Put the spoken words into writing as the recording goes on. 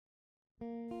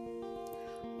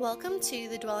Welcome to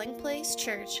the Dwelling Place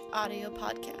Church audio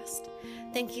podcast.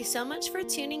 Thank you so much for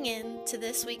tuning in to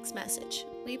this week's message.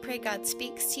 We pray God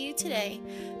speaks to you today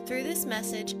through this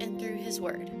message and through His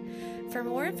Word. For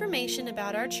more information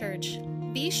about our church,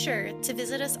 be sure to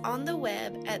visit us on the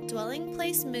web at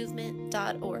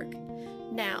dwellingplacemovement.org.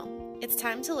 Now, it's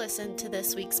time to listen to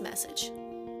this week's message.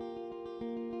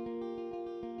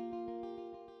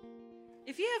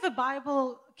 If you have a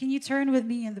Bible, can you turn with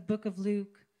me in the book of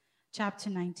Luke, chapter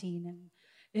 19? And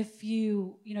if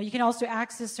you can also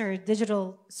access our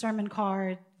digital sermon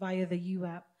card via the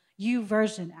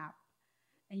YouVersion app,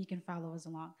 and you can follow us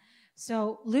along.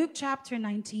 So Luke chapter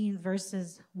 19,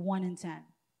 verses 1 and 10.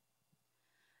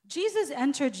 Jesus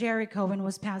entered Jericho and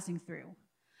was passing through.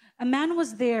 A man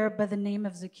was there by the name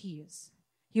of Zacchaeus.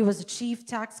 He was a chief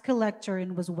tax collector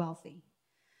and was wealthy.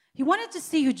 He wanted to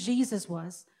see who Jesus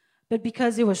was, but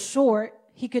because he was short,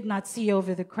 he could not see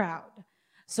over the crowd.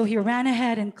 So he ran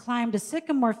ahead and climbed a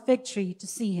sycamore fig tree to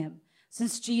see him,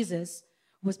 since Jesus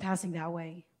was passing that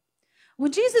way.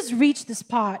 When Jesus reached the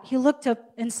spot, he looked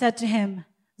up and said to him,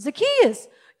 "Zacchaeus,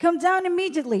 come down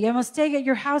immediately. I must stay at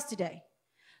your house today."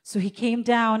 So he came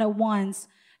down at once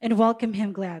and welcomed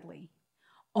him gladly.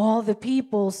 All the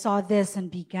people saw this and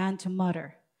began to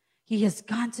mutter, "He has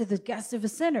gone to the guest of a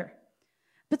sinner."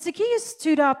 But Zacchaeus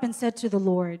stood up and said to the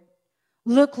Lord,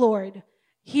 "Look, Lord,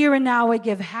 here and now I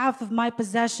give half of my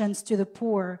possessions to the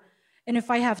poor, and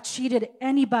if I have cheated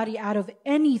anybody out of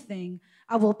anything,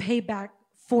 I will pay back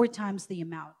 4 times the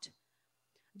amount."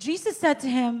 Jesus said to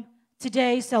him,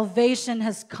 "Today salvation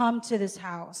has come to this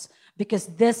house,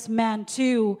 because this man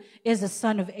too is a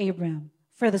son of Abraham.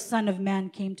 For the Son of Man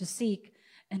came to seek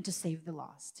and to save the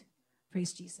lost."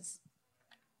 Praise Jesus.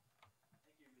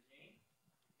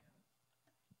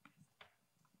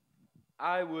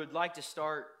 I would like to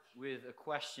start with a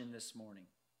question this morning.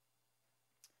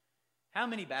 How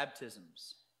many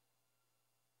baptisms,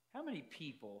 how many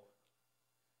people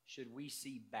should we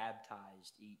see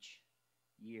baptized each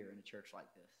year in a church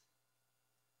like this?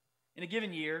 In a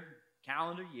given year,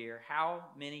 calendar year,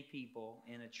 how many people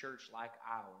in a church like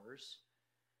ours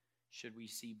should we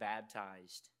see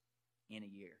baptized in a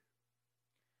year?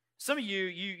 Some of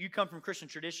you come from Christian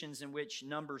traditions in which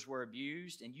numbers were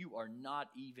abused, and you are not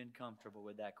even comfortable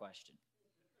with that question.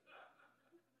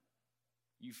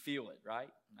 You feel it,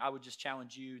 right? I would just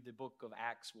challenge you, the book of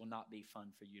Acts will not be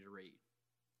fun for you to read.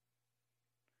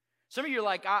 Some of you are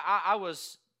like, I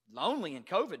was lonely in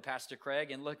COVID, Pastor Craig,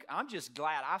 and look, I'm just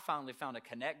glad I finally found a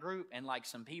connect group and like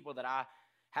some people that I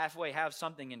halfway have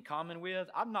something in common with.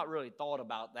 I've not really thought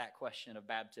about that question of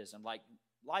baptism. Like,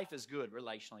 life is good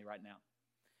relationally right now.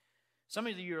 Some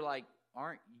of you are like,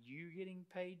 aren't you getting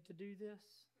paid to do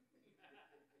this?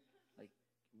 Like,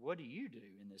 what do you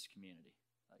do in this community?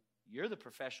 Like, you're the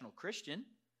professional Christian.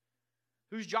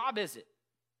 Whose job is it?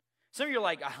 Some of you are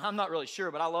like, I'm not really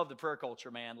sure, but I love the prayer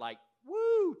culture, man. Like,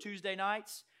 woo, Tuesday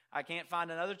nights, I can't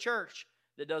find another church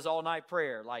that does all-night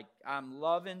prayer. Like, I'm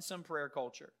loving some prayer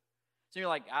culture. So you're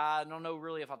like, I don't know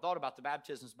really if I thought about the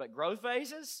baptisms, but growth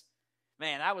phases?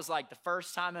 Man, that was like the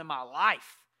first time in my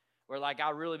life where like I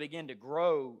really began to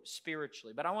grow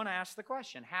spiritually. But I want to ask the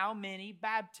question, how many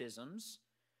baptisms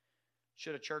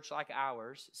should a church like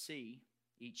ours see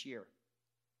each year?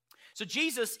 So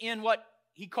Jesus, in what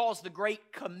he calls the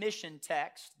Great Commission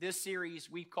text, this series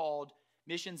we've called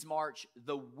Missions March,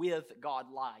 the With God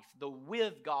Life. The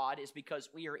with God is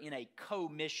because we are in a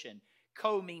co-mission.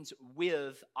 Co means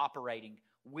with, operating,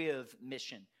 with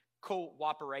mission.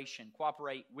 Cooperation,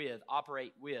 cooperate with,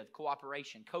 operate with,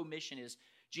 cooperation. Co-mission is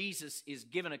Jesus is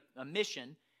given a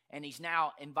mission, and he's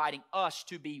now inviting us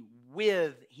to be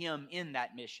with him in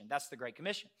that mission. That's the Great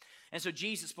Commission. And so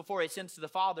Jesus, before he ascends to the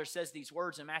Father, says these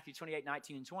words in Matthew 28,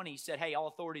 19, and 20. He said, "Hey, all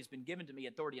authority has been given to me,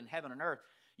 authority in heaven and earth.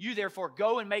 You therefore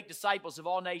go and make disciples of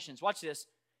all nations." Watch this.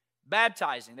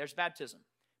 Baptizing. There's baptism.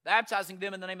 "Baptizing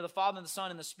them in the name of the Father and the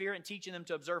Son and the Spirit, and teaching them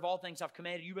to observe all things I've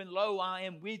commanded you. And lo, I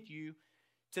am with you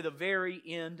to the very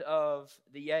end of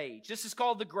the age." This is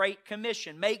called the Great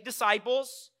Commission. Make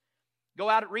disciples. Go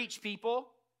out and reach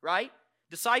people, right?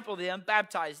 Disciple them,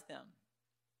 baptize them.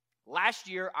 Last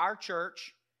year, our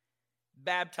church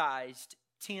baptized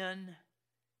 10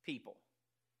 people.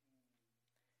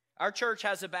 Our church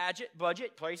has a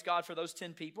budget, praise God for those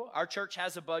 10 people. Our church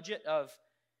has a budget of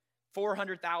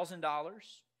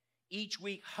 $400,000. Each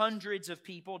week, hundreds of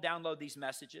people download these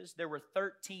messages. There were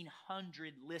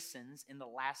 1,300 listens in the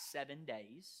last 7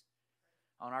 days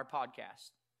on our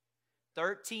podcast.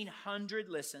 1,300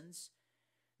 listens.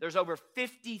 There's over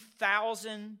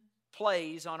 50,000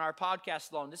 plays on our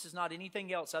podcast alone. This is not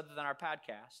anything else other than our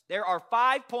podcast. There are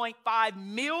 5.5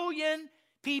 million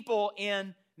people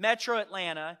in Metro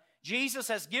Atlanta. Jesus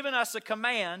has given us a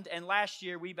command, and last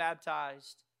year we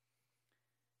baptized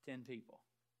 10 people.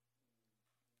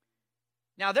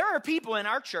 Now, there are people in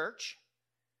our church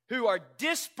who are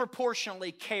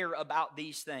disproportionately care about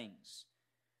these things.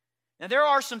 Now, there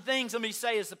are some things, let me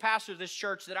say as the pastor of this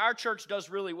church, that our church does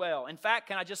really well. In fact,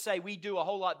 can I just say we do a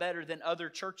whole lot better than other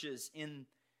churches in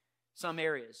some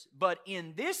areas. But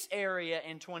in this area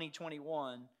in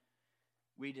 2021,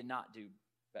 we did not do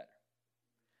better.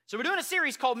 So we're doing a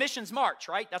series called Missions March,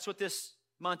 right? That's what this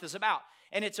month is about.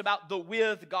 And it's about the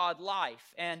with God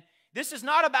life. And this is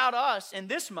not about us in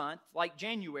this month, like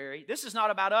January. This is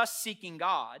not about us seeking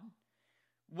God.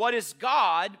 What is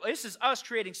God? This is us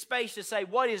creating space to say,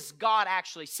 what is God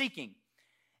actually seeking?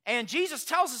 And Jesus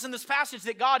tells us in this passage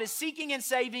that God is seeking and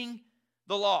saving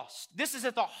the lost. This is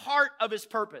at the heart of His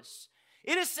purpose.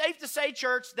 It is safe to say,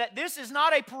 church, that this is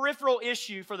not a peripheral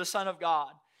issue for the Son of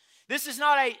God. This is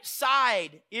not a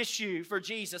side issue for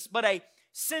Jesus, but a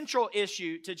central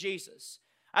issue to Jesus.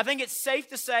 I think it's safe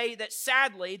to say that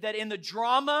sadly, that in the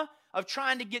drama of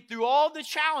trying to get through all the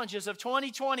challenges of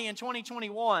 2020 and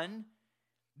 2021,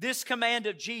 this command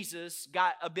of Jesus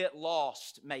got a bit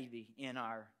lost maybe in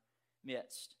our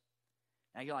midst.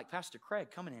 Now you're like, Pastor Craig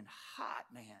coming in hot,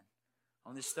 man,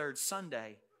 on this third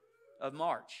Sunday of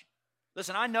March.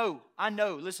 Listen, I know,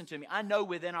 listen to me, I know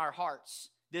within our hearts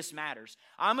this matters.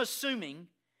 I'm assuming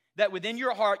that within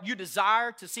your heart you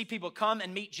desire to see people come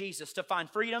and meet Jesus, to find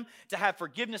freedom, to have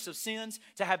forgiveness of sins,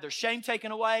 to have their shame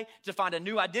taken away, to find a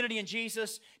new identity in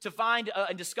Jesus, to find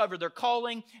and discover their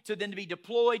calling, to then to be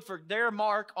deployed for their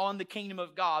mark on the kingdom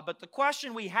of God. But the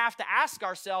question we have to ask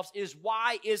ourselves is,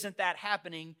 why isn't that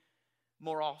happening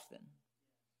more often?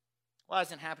 Why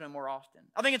isn't it happening more often?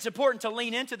 I think it's important to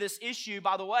lean into this issue,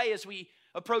 by the way, as we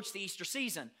approach the Easter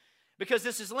season. Because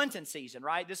this is Lenten season,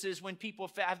 right? This is when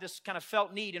people have this kind of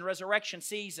felt need in resurrection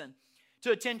season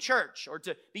to attend church or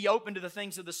to be open to the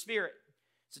things of the Spirit.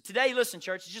 So today, listen,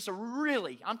 church, it's just a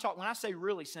really, when I say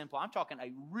really simple, I'm talking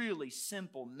a really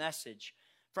simple message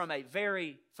from a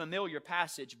very familiar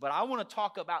passage. But I want to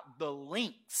talk about the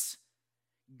lengths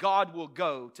God will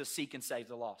go to seek and save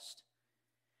the lost.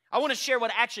 I want to share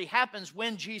what actually happens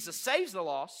when Jesus saves the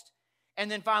lost, and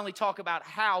then finally talk about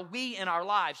how we in our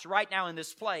lives right now in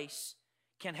this place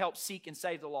can help seek and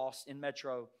save the lost in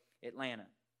Metro Atlanta.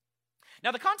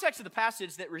 Now, the context of the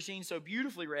passage that Regine so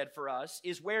beautifully read for us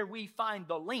is where we find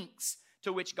the links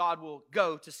to which God will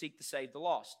go to seek to save the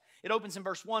lost. It opens in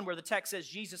verse 1 where the text says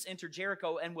Jesus entered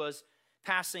Jericho and was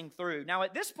passing through. Now,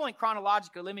 at this point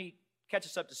chronologically, let me catch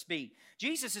us up to speed.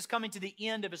 Jesus is coming to the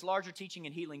end of His larger teaching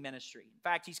and healing ministry. In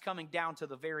fact, He's coming down to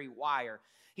the very wire.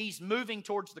 He's moving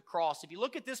towards the cross. If you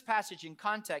look at this passage in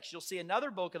context, you'll see another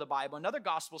book of the Bible, another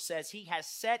gospel says He has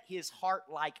set His heart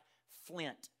like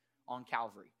flint on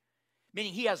Calvary.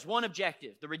 Meaning He has one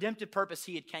objective, the redemptive purpose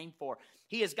He had came for.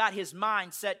 He has got His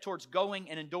mind set towards going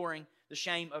and enduring the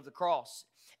shame of the cross.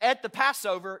 At the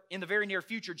Passover, in the very near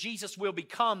future, Jesus will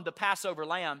become the Passover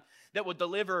lamb that will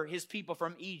deliver His people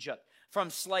from Egypt, from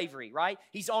slavery, right?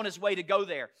 He's on His way to go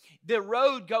there. The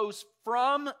road goes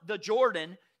from the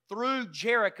Jordan through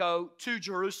Jericho to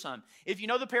Jerusalem. If you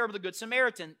know the parable of the Good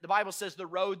Samaritan, the Bible says the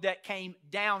road that came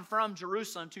down from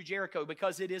Jerusalem to Jericho,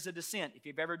 because it is a descent. If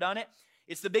you've ever done it,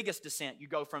 it's the biggest descent. You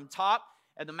go from top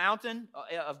at the mountain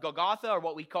of Golgotha, or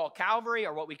what we call Calvary,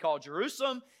 or what we call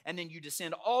Jerusalem, and then you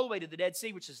descend all the way to the Dead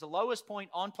Sea, which is the lowest point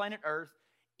on planet Earth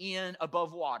in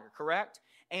above water, correct?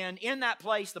 And in that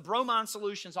place, the bromine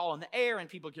solution's all in the air, and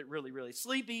people get really, really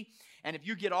sleepy. And if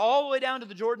you get all the way down to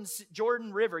the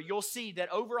Jordan River, you'll see that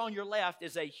over on your left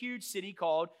is a huge city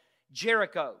called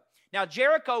Jericho. Now,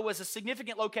 Jericho was a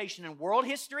significant location in world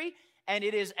history, and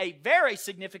it is a very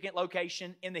significant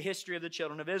location in the history of the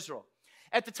children of Israel.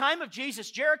 At the time of Jesus,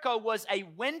 Jericho was a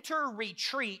winter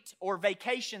retreat or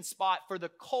vacation spot for the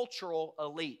cultural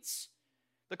elites.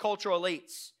 The cultural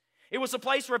elites. It was a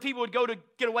place where people would go to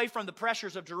get away from the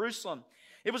pressures of Jerusalem.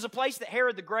 It was a place that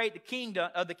Herod the Great, the king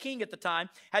at the time,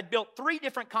 had built 3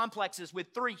 different complexes with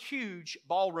 3 huge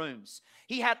ballrooms.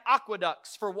 He had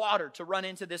aqueducts for water to run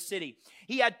into this city.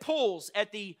 He had pools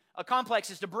at the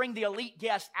complexes to bring the elite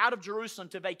guests out of Jerusalem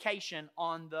to vacation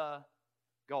on the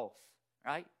Gulf,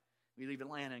 right? We leave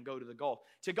Atlanta and go to the Gulf.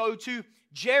 To go to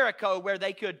Jericho where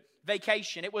they could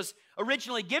vacation. It was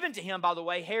originally given to him, by the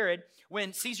way, Herod,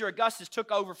 when Caesar Augustus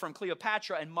took over from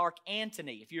Cleopatra and Mark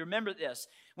Antony. If you remember this,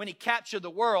 when he captured the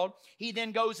world, he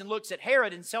then goes and looks at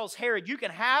Herod and tells Herod, you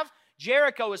can have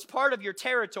Jericho as part of your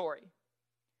territory.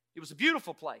 It was a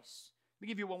beautiful place. Let me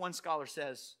give you what one scholar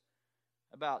says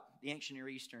about the ancient Near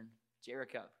Eastern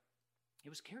Jericho. It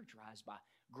was characterized by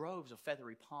groves of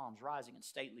feathery palms rising in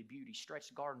stately beauty,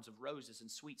 stretched gardens of roses and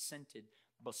sweet-scented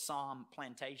balsam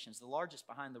plantations, the largest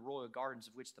behind the royal gardens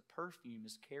of which the perfume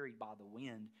is carried by the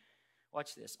wind.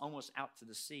 Watch this, almost out to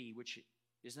the sea, which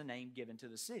is the name given to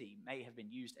the city, may have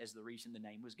been used as the reason the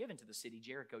name was given to the city,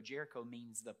 Jericho. Jericho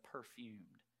means the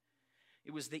perfumed.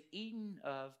 It was the Eden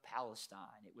of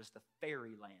Palestine. It was the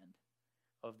fairyland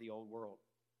of the old world.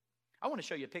 I want to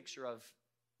show you a picture of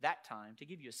that time to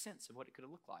give you a sense of what it could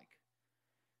have looked like.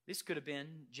 This could have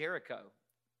been Jericho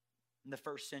in the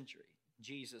first century.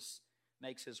 Jesus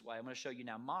makes his way. I'm going to show you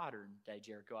now modern day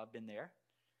Jericho. I've been there.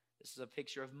 This is a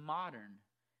picture of modern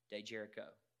day Jericho.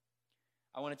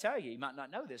 I want to tell you, you might not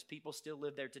know this, people still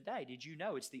live there today. Did you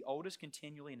know it's the oldest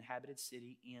continually inhabited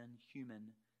city in human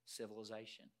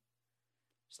civilization?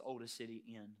 It's the oldest city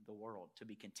in the world to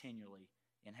be continually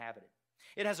inhabited.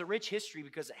 It has a rich history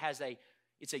because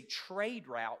it's a trade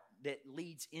route that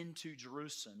leads into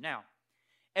Jerusalem. Now,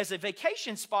 as a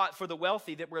vacation spot for the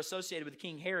wealthy that were associated with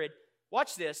King Herod,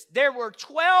 watch this, there were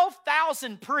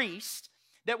 12,000 priests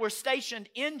that were stationed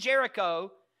in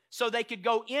Jericho so they could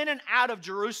go in and out of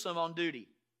Jerusalem on duty.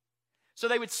 So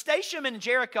they would station them in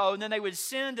Jericho, and then they would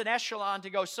send an echelon to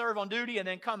go serve on duty and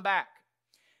then come back.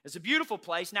 It's a beautiful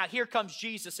place. Now here comes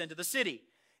Jesus into the city.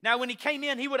 Now when he came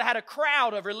in, he would have had a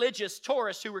crowd of religious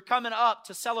tourists who were coming up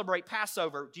to celebrate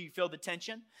Passover. Do you feel the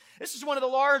tension? This is one of the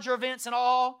larger events in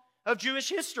all of Jewish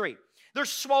history.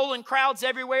 There's swollen crowds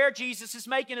everywhere. Jesus is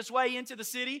making his way into the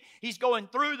city. He's going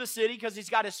through the city because he's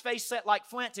got his face set like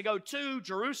flint to go to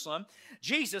Jerusalem.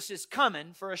 Jesus is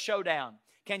coming for a showdown.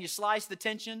 Can you slice the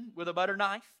tension with a butter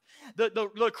knife?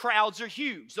 The crowds are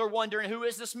huge. They're wondering, who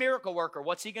is this miracle worker?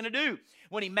 What's he going to do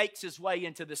when he makes his way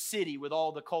into the city with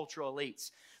all the cultural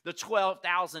elites? The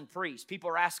 12,000 priests.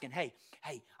 People are asking, hey,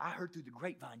 I heard through the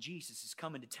grapevine Jesus is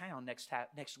coming to town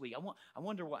next week. I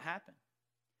wonder what happened.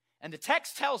 And the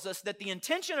text tells us that the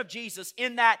intention of Jesus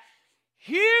in that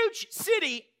huge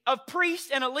city of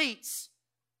priests and elites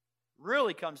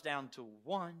really comes down to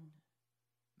one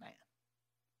man.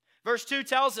 Verse 2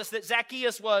 tells us that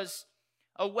Zacchaeus was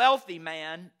a wealthy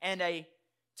man and a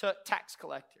tax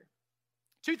collector.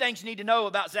 Two things you need to know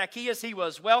about Zacchaeus. He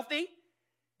was wealthy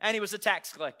and he was a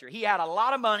tax collector. He had a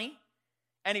lot of money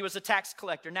and he was a tax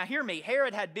collector. Now hear me,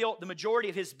 Herod had built the majority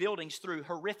of his buildings through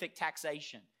horrific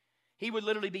taxation. He would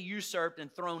literally be usurped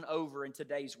and thrown over in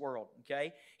today's world,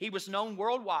 okay? He was known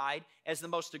worldwide as the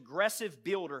most aggressive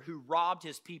builder who robbed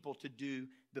his people to do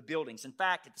the buildings. In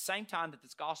fact, at the same time that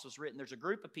this gospel was written, there's a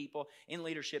group of people in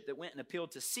leadership that went and appealed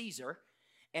to Caesar,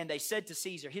 and they said to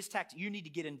Caesar, you need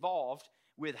to get involved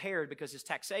with Herod because his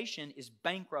taxation is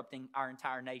bankrupting our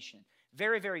entire nation.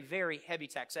 Very, very, very heavy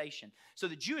taxation. So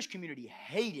the Jewish community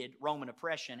hated Roman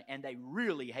oppression, and they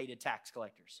really hated tax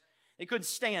collectors. They couldn't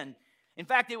stand. In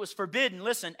fact, it was forbidden.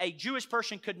 Listen, a Jewish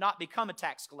person could not become a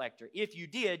tax collector. If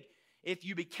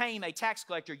you became a tax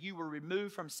collector, you were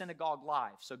removed from synagogue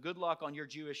life. So good luck on your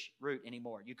Jewish route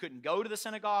anymore. You couldn't go to the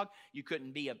synagogue. You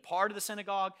couldn't be a part of the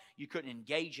synagogue. You couldn't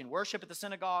engage in worship at the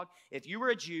synagogue if you were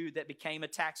a Jew that became a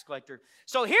tax collector.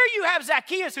 So here you have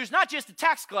Zacchaeus, who's not just a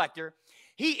tax collector.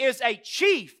 He is a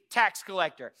chief tax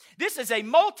collector. This is a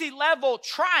multi-level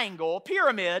triangle,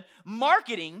 pyramid,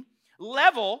 marketing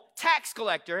level tax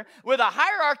collector with a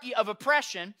hierarchy of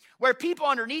oppression where people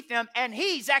underneath him, and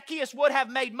Zacchaeus, would have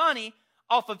made money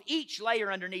off of each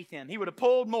layer underneath him. He would have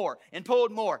pulled more and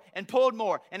pulled more and pulled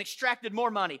more and extracted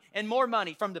more money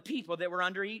from the people that were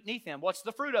underneath him. What's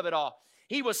the fruit of it all?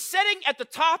 He was sitting at the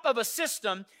top of a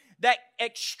system that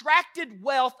extracted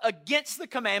wealth against the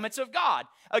commandments of God,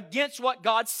 against what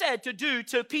God said to do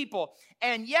to people.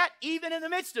 And yet, even in the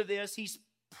midst of this, he's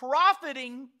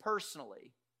profiting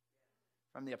personally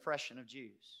from the oppression of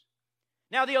Jews.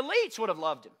 Now, the elites would have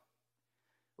loved him.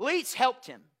 Elites helped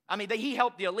him. I mean, he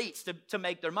helped the elites to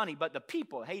make their money, but the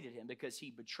people hated him because he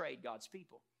betrayed God's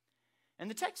people. And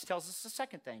the text tells us the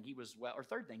second thing.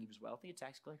 Third thing, he was wealthy, a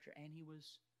tax collector, and he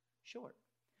was short.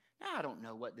 Now, I don't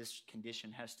know what this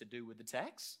condition has to do with the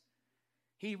text.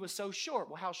 He was so short.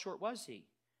 Well, how short was he?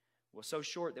 Well, so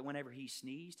short that whenever he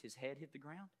sneezed, his head hit the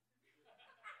ground.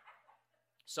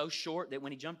 So short that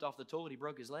when he jumped off the toilet, he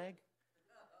broke his leg.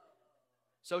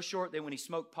 So short that when he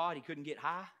smoked pot, he couldn't get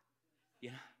high.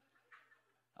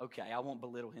 Okay, I won't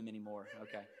belittle him anymore.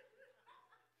 Okay.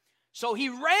 So he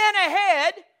ran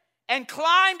ahead and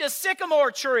climbed a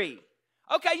sycamore tree.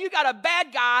 Okay, you got a bad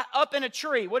guy up in a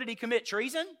tree. What did he commit?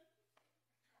 Treason?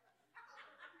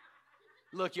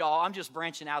 Look, y'all, I'm just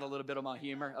branching out a little bit of my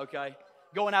humor, okay?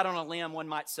 Going out on a limb, one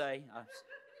might say.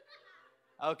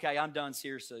 Okay, I'm done,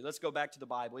 seriously. Let's go back to the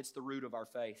Bible. It's the root of our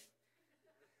faith.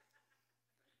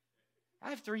 I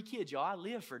have 3 kids, y'all. I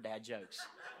live for dad jokes.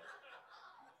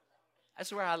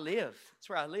 That's where I live. That's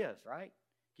where I live, right?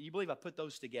 Can you believe I put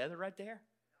those together right there?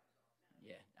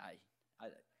 Yeah,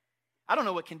 I don't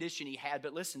know what condition he had,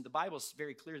 but listen, the Bible's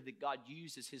very clear that God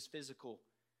uses his physical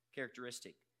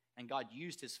characteristic, and God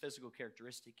used his physical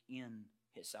characteristic in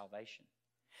his salvation.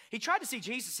 He tried to see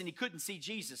Jesus, and he couldn't see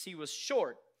Jesus. He was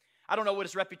short. I don't know what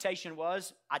his reputation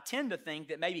was. I tend to think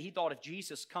that maybe he thought if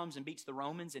Jesus comes and beats the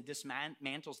Romans and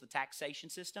dismantles the taxation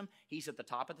system, he's at the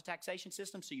top of the taxation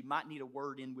system, so you might need a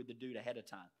word in with the dude ahead of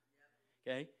time.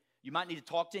 Okay? You might need to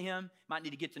talk to him, might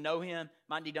need to get to know him,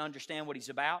 might need to understand what he's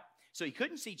about. So he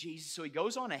couldn't see Jesus, so he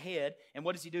goes on ahead, and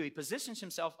what does he do? He positions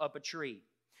himself up a tree.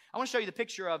 I want to show you the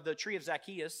picture of the tree of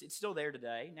Zacchaeus. It's still there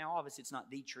today. Now, obviously, it's not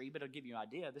the tree, but it'll give you an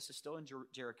idea. This is still in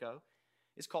Jericho.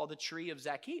 It's called the tree of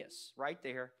Zacchaeus, right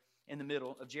there in the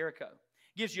middle of Jericho.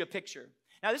 Gives you a picture.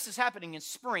 Now, this is happening in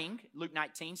spring, Luke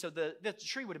 19, so the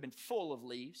tree would have been full of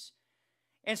leaves.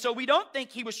 And so we don't think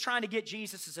he was trying to get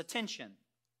Jesus' attention.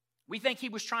 We think he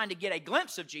was trying to get a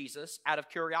glimpse of Jesus out of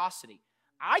curiosity.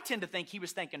 I tend to think he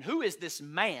was thinking, who is this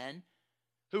man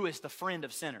who is the friend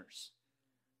of sinners?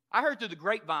 I heard through the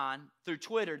grapevine, through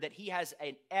Twitter, that he has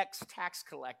an ex-tax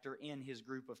collector in his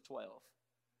group of 12.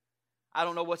 I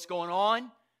don't know what's going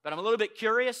on, but I'm a little bit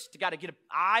curious. Got to get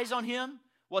eyes on him.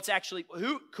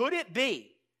 Who could it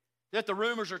be that the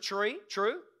rumors are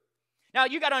true? Now,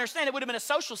 you got to understand it would have been a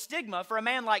social stigma for a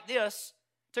man like this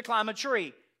to climb a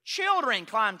tree. Children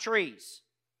climb trees.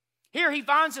 Here he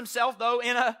finds himself, though,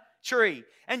 in a tree.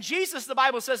 And Jesus, the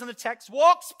Bible says in the text,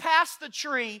 walks past the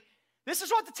tree. This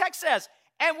is what the text says.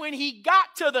 And when he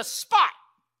got to the spot,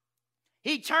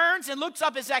 he turns and looks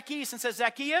up at Zacchaeus and says,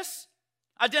 Zacchaeus,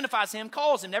 identifies him,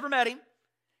 calls him, never met him,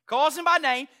 calls him by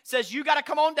name, says, you got to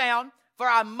come on down, for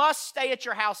I must stay at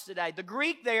your house today. The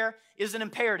Greek there is an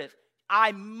imperative.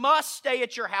 I must stay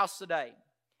at your house today.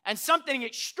 And something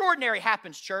extraordinary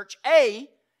happens, church.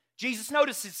 Jesus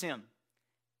notices him.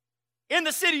 In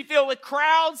the city filled with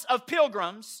crowds of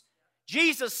pilgrims,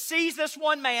 Jesus sees this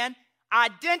one man,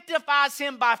 identifies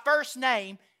him by first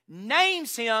name,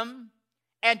 names him,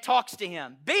 and talks to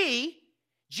him.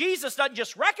 Jesus doesn't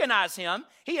just recognize him,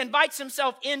 he invites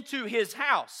himself into his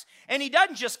house. And he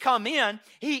doesn't just come in,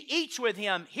 he eats with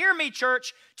him. Hear me,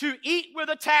 church, to eat with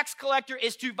a tax collector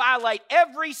is to violate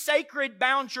every sacred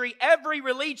boundary every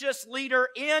religious leader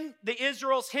in the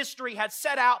Israel's history had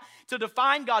set out to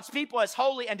define God's people as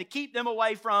holy and to keep them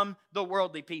away from the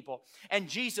worldly people. And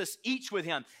Jesus eats with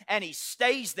him, and he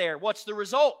stays there. What's the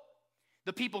result?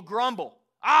 The people grumble.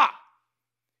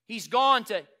 He's gone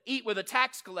to eat with a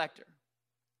tax collector.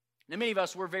 Now, many of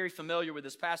us, we're very familiar with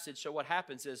this passage, so what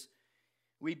happens is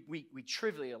we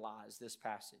trivialize this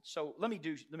passage. So let me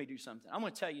do something. I'm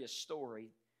going to tell you a story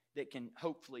that can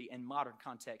hopefully, in modern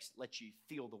context, let you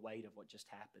feel the weight of what just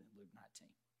happened in Luke 19.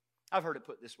 I've heard it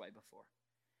put this way before.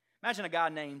 Imagine a guy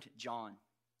named John.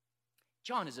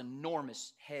 John is an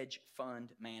enormous hedge fund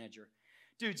manager.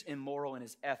 Dude's immoral in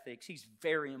his ethics. He's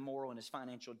very immoral in his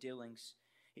financial dealings.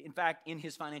 In fact, in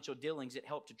his financial dealings, it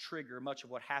helped to trigger much of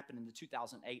what happened in the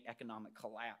 2008 economic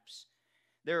collapse.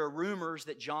 There are rumors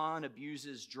that John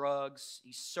abuses drugs.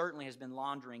 He certainly has been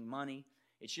laundering money.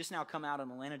 It's just now come out in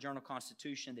the Atlanta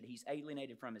Journal-Constitution that he's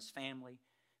alienated from his family.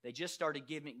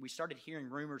 We started hearing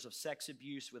rumors of sex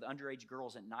abuse with underage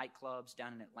girls at nightclubs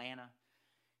down in Atlanta.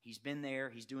 He's been there.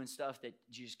 He's doing stuff that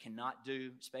you just cannot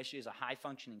do, especially as a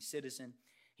high-functioning citizen.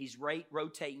 He's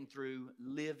rotating through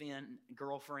live-in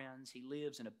girlfriends. He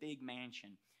lives in a big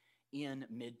mansion in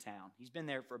Midtown. He's been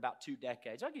there for about 2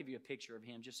 decades. I'll give you a picture of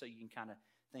him just so you can kind of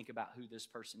think about who this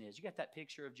person is. You got that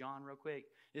picture of John real quick?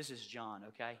 This is John,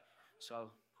 okay? So,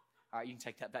 all right, you can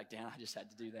take that back down. I just had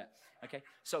to do that, okay?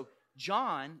 So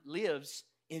John lives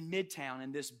in Midtown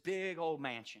in this big old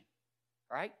mansion,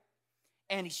 right?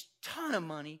 And he's a ton of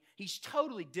money. He's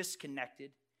totally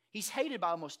disconnected. He's hated by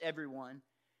almost everyone.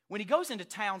 When he goes into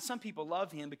town, some people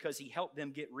love him because he helped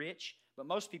them get rich, but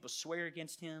most people swear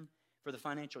against him for the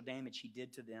financial damage he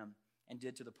did to them and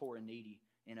did to the poor and needy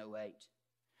in 2008.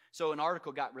 So an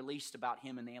article got released about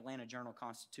him in the Atlanta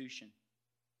Journal-Constitution.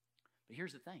 But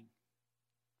here's the thing.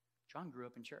 John grew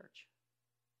up in church.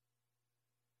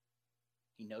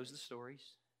 He knows the stories.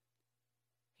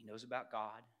 He knows about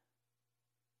God.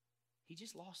 He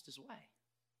just lost his way.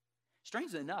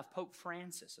 Strangely enough, Pope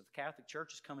Francis of the Catholic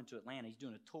Church is coming to Atlanta. He's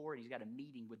doing a tour, and he's got a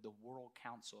meeting with the World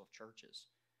Council of Churches.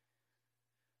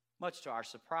 Much to our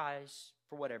surprise,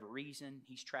 for whatever reason,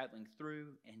 he's traveling through,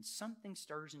 and something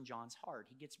stirs in John's heart.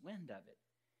 He gets wind of it.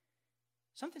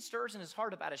 Something stirs in his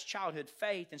heart about his childhood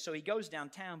faith, and so he goes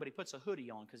downtown, but he puts a hoodie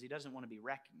on because he doesn't want to be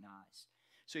recognized.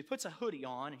 So he puts a hoodie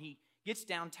on, and he gets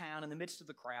downtown in the midst of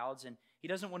the crowds, and he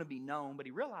doesn't want to be known, but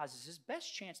he realizes his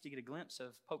best chance to get a glimpse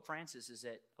of Pope Francis is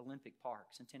at Olympic Park,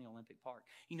 Centennial Olympic Park.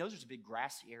 He knows there's a big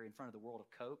grassy area in front of the World of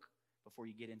Coke before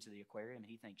you get into the aquarium, and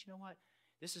he thinks, you know what?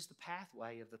 This is the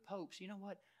pathway of the popes. You know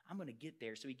what? I'm going to get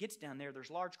there. So he gets down there.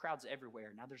 There's large crowds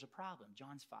everywhere. Now there's a problem.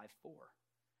 John's 5'4".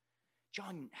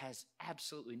 John has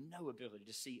absolutely no ability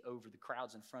to see over the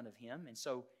crowds in front of him, and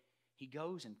so he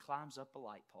goes and climbs up a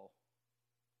light pole.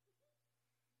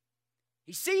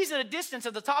 He sees at a distance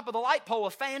at the top of the light pole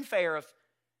a fanfare of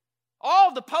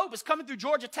all the Pope is coming through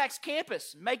Georgia Tech's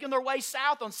campus, making their way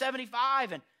south on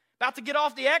 75 and about to get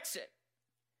off the exit.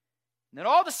 And then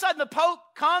all of a sudden the Pope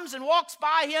comes and walks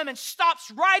by him and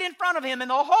stops right in front of him, and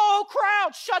the whole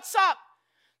crowd shuts up.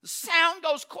 The sound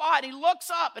goes quiet. He looks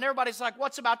up, and everybody's like,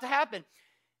 what's about to happen?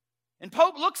 And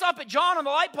Pope looks up at John on the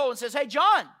light pole and says, hey,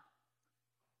 John,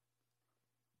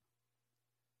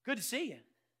 good to see you.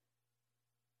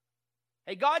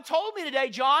 Hey, God told me today,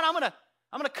 John, I'm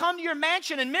gonna come to your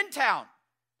mansion in Midtown.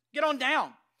 Get on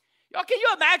down. Y'all, can you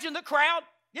imagine the crowd?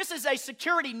 This is a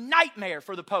security nightmare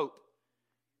for the Pope.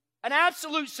 An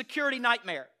absolute security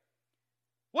nightmare.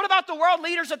 What about the world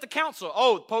leaders at the council?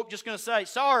 Oh, the Pope just going to say,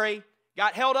 sorry,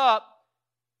 got held up.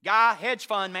 Guy, hedge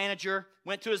fund manager,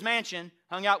 went to his mansion,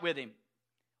 hung out with him.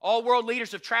 All world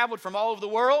leaders have traveled from all over the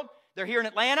world. They're here in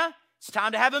Atlanta. It's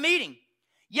time to have a meeting.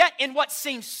 Yet, in what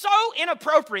seems so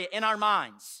inappropriate in our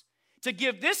minds, to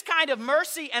give this kind of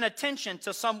mercy and attention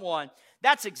to someone,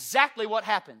 that's exactly what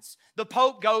happens. The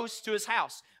Pope goes to his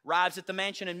house, arrives at the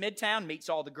mansion in Midtown, meets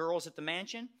all the girls at the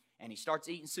mansion, and he starts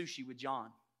eating sushi with John.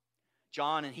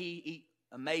 John and he eat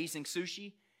amazing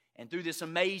sushi, and through this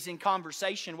amazing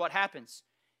conversation, what happens?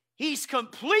 He's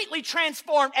completely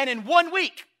transformed, and in 1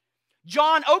 week,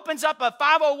 John opens up a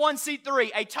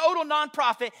 501c3, a total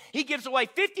nonprofit. He gives away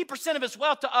 50% of his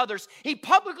wealth to others. He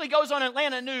publicly goes on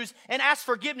Atlanta News and asks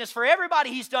forgiveness for everybody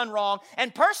he's done wrong.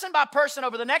 And person by person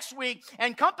over the next week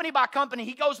and company by company,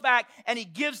 he goes back and he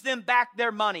gives them back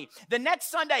their money. The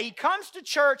next Sunday, he comes to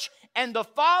church, and the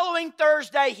following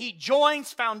Thursday, he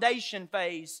joins foundation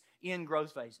phase in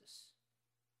growth phases.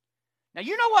 Now,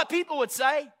 you know what people would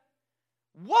say?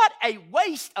 What a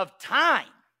waste of time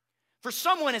for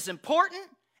someone as important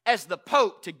as the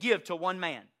Pope to give to one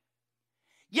man.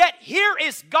 Yet here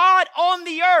is God on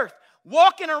the earth,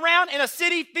 walking around in a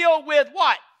city filled with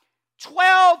what?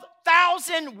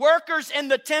 12,000 workers in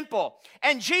the temple.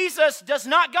 And Jesus does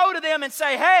not go to them and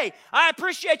say, hey, I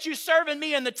appreciate you serving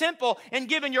me in the temple and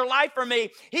giving your life for me.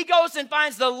 He goes and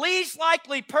finds the least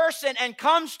likely person and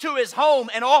comes to his home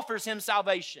and offers him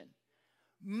salvation.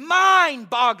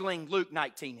 Mind-boggling Luke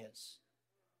 19 is.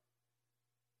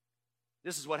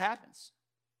 This is what happens.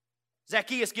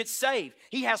 Zacchaeus gets saved.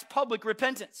 He has public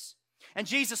repentance. And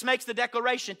Jesus makes the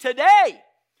declaration, today,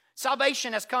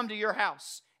 salvation has come to your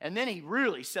house. And then he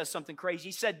really says something crazy.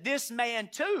 He said, this man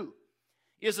too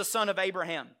is a son of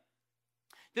Abraham.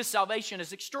 This salvation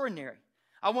is extraordinary.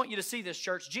 I want you to see this,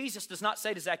 church. Jesus does not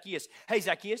say to Zacchaeus, hey,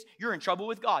 Zacchaeus, you're in trouble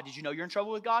with God. Did you know you're in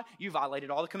trouble with God? You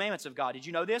violated all the commandments of God. Did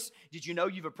you know this? Did you know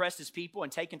you've oppressed his people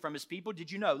and taken from his people?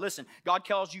 Did you know? Listen, God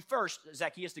calls you first,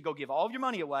 Zacchaeus, to go give all of your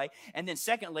money away. And then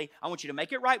secondly, I want you to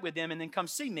make it right with them and then come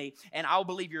see me, and I'll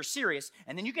believe you're serious.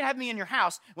 And then you can have me in your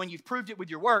house when you've proved it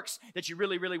with your works that you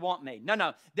really, really want me.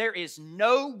 No. There is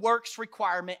no works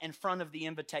requirement in front of the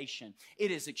invitation.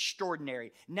 It is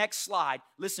extraordinary. Next slide.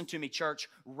 Listen to me, church.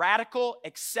 Radical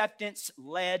acceptance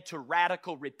led to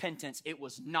radical repentance. It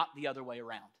was not the other way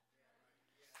around.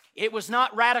 It was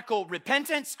not radical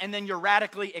repentance and then you're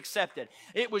radically accepted.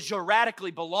 It was you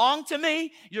radically belong to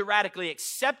me, you're radically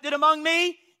accepted among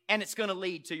me, and it's going to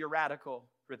lead to your radical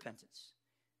repentance.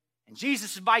 And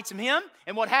Jesus invites him in,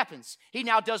 and what happens? He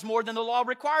now does more than the law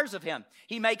requires of him.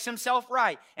 He makes himself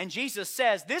right. And Jesus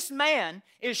says, this man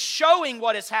is showing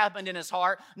what has happened in his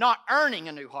heart, not earning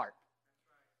a new heart.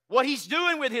 What he's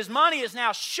doing with his money is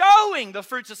now showing the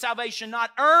fruits of salvation, not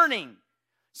earning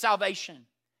salvation.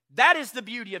 That is the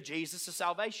beauty of Jesus'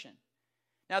 salvation.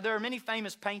 Now, there are many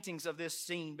famous paintings of this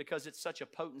scene because it's such a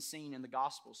potent scene in the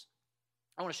Gospels.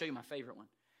 I want to show you my favorite one.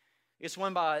 It's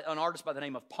one by an artist by the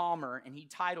name of Palmer, and he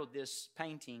titled this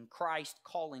painting, Christ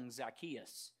Calling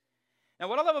Zacchaeus. Now,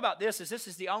 what I love about this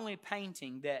is the only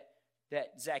painting that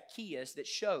Zacchaeus, that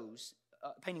shows,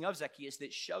 painting of Zacchaeus,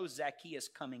 that shows Zacchaeus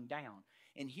coming down.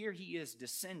 And here he is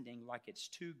descending like it's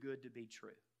too good to be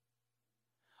true.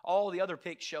 All the other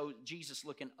pics show Jesus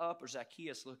looking up or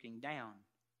Zacchaeus looking down.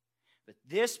 But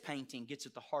this painting gets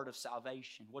at the heart of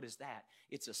salvation. What is that?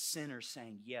 It's a sinner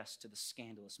saying yes to the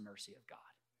scandalous mercy of God.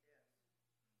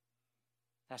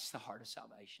 That's the heart of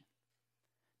salvation.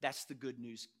 That's the good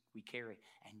news we carry.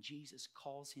 And Jesus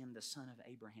calls him the son of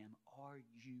Abraham. Are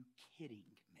you kidding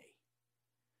me?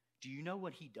 Do you know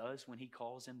what he does when he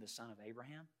calls him the son of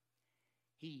Abraham?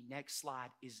 He, next slide,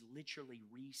 is literally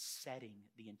resetting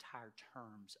the entire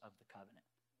terms of the covenant.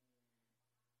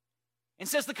 And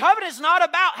says the covenant is not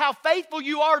about how faithful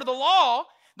you are to the law.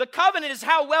 The covenant is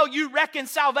how well you reckon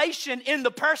salvation in the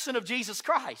person of Jesus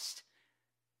Christ.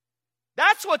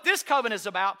 That's what this covenant is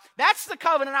about. That's the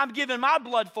covenant I'm giving my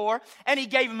blood for. And he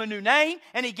gave him a new name,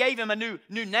 and he gave him a new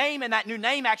name, and that new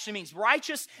name actually means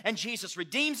righteous, and Jesus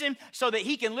redeems him so that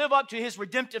he can live up to his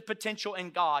redemptive potential in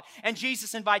God. And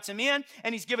Jesus invites him in,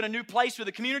 and he's given a new place for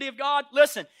the community of God.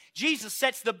 Listen, Jesus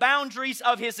sets the boundaries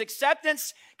of his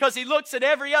acceptance because he looks at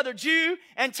every other Jew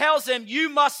and tells them, you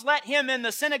must let him in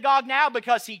the synagogue now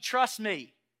because he trusts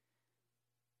me.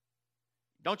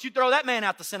 Don't you throw that man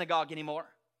out the synagogue anymore.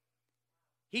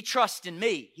 He trusts in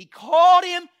me. He called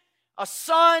him a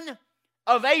son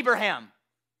of Abraham.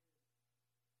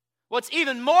 What's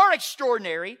even more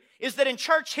extraordinary is that in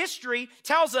church history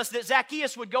tells us that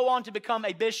Zacchaeus would go on to become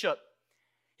a bishop.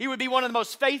 He would be one of the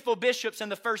most faithful bishops in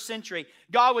the first century.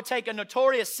 God would take a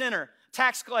notorious sinner,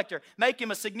 tax collector, make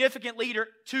him a significant leader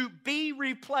to be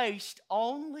replaced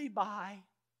only by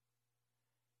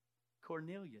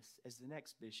Cornelius as the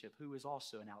next bishop, who is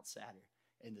also an outsider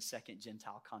in the second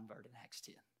Gentile convert in Acts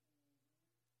 10.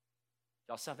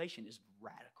 Y'all, salvation is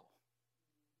radical.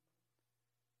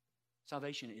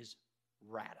 Salvation is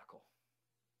radical.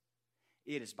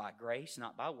 It is by grace,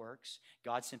 not by works.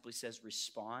 God simply says,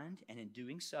 respond, and in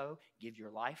doing so, give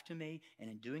your life to me, and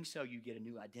in doing so, you get a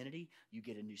new identity, you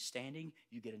get a new standing,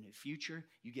 you get a new future,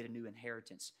 you get a new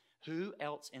inheritance. Who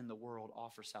else in the world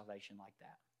offers salvation like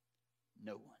that?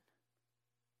 No one.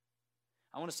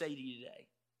 I want to say to you today,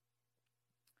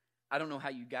 I don't know how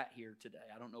you got here today.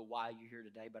 I don't know why you're here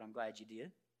today, but I'm glad you did.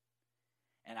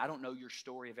 And I don't know your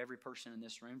story of every person in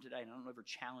this room today, and I don't know every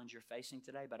challenge you're facing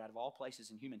today, but out of all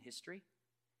places in human history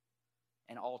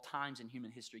and all times in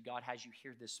human history, God has you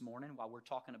here this morning while we're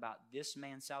talking about this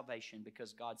man's salvation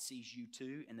because God sees you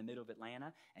too in the middle of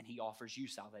Atlanta, and he offers you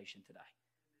salvation today.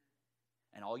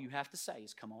 And all you have to say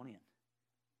is, come on in.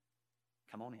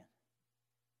 Come on in.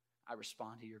 I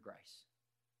respond to your grace.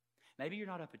 Maybe you're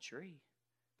not up a tree.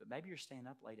 But maybe you're staying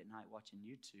up late at night watching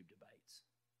YouTube debates,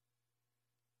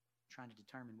 trying to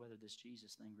determine whether this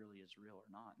Jesus thing really is real or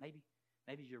not. Maybe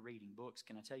you're reading books.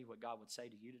 Can I tell you what God would say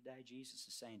to you today? Jesus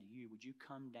is saying to you, would you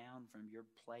come down from your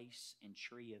place and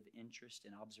tree of interest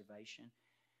and observation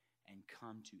and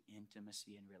come to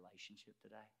intimacy and relationship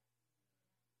today?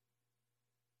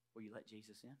 Will you let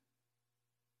Jesus in?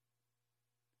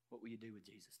 What will you do with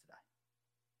Jesus today?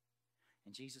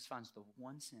 And Jesus finds the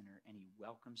one sinner, and he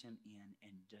welcomes him in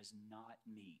and does not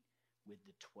meet with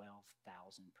the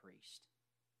 12,000 priests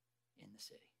in the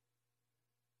city.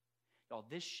 Y'all,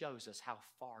 this shows us how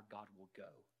far God will go.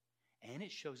 And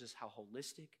it shows us how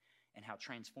holistic and how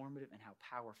transformative and how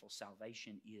powerful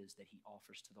salvation is that he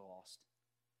offers to the lost.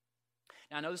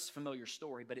 Now, I know this is a familiar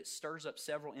story, but it stirs up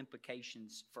several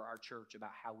implications for our church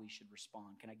about how we should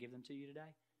respond. Can I give them to you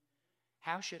today?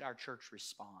 How should our church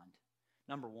respond?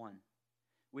 Number one,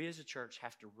 we as a church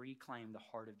have to reclaim the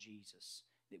heart of Jesus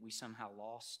that we somehow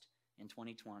lost in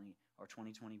 2020 or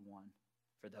 2021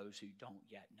 for those who don't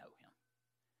yet know him.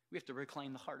 We have to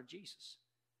reclaim the heart of Jesus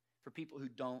for people who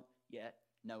don't yet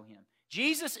know him.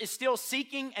 Jesus is still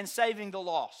seeking and saving the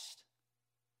lost.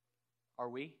 Are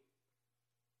we?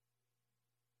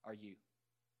 Are you?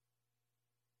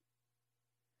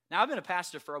 Now, I've been a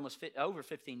pastor for over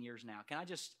 15 years now.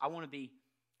 I want to be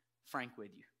frank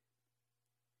with you.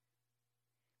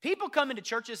 People come into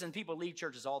churches and people leave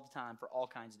churches all the time for all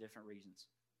kinds of different reasons.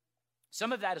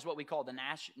 Some of that is what we call the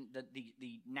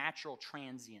natural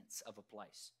transience of a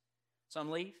place. Some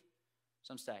leave,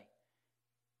 some stay.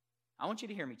 I want you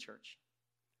to hear me, church.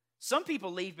 Some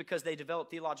people leave because they develop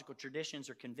theological traditions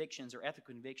or convictions or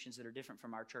ethical convictions that are different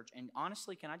from our church. And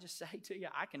honestly, can I just say to you,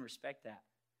 I can respect that.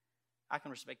 I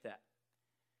can respect that.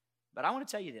 But I want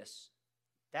to tell you this.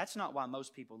 That's not why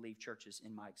most people leave churches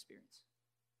in my experience.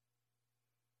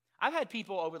 I've had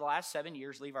people over the last 7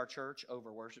 years leave our church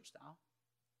over worship style.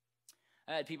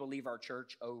 I've had people leave our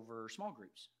church over small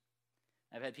groups.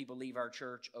 I've had people leave our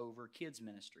church over kids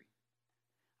ministry.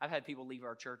 I've had people leave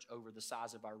our church over the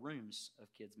size of our rooms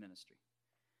of kids ministry.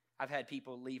 I've had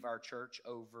people leave our church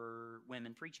over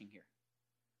women preaching here.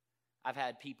 I've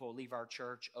had people leave our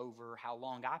church over how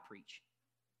long I preach.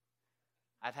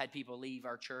 I've had people leave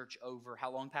our church over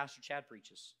how long Pastor Chad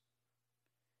preaches.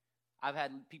 I've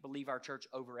had people leave our church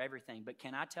over everything. But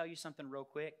can I tell you something real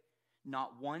quick?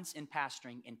 not once in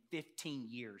pastoring in 15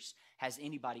 years has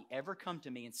anybody ever come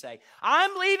to me and say,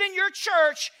 I'm leaving your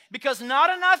church because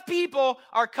not enough people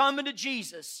are coming to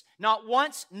Jesus. Not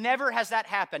once, never has that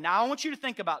happened. Now, I want you to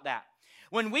think about that.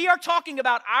 When we are talking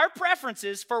about our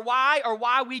preferences for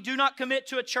why we do not commit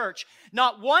to a church,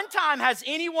 not one time has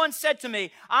anyone said to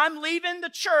me, I'm leaving the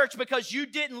church because you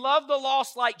didn't love the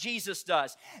lost like Jesus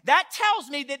does. That tells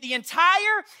me that the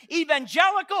entire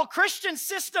evangelical Christian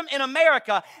system in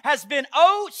America has been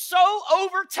so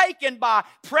overtaken by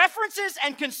preferences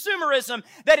and consumerism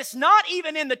that it's not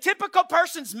even in the typical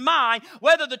person's mind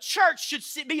whether the church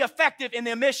should be effective in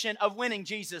the mission of winning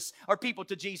Jesus or people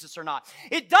to Jesus or not.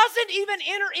 It doesn't even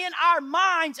enter in our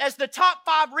minds as the top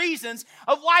 5 reasons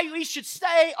of why we should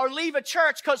stay or leave a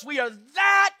church, because we are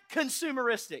that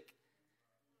consumeristic.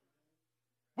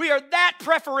 We are that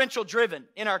preferential driven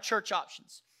in our church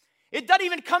options. It doesn't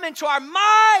even come into our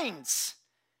minds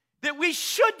that we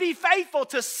should be faithful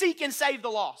to seek and save the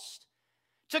lost,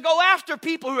 to go after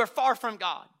people who are far from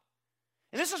God.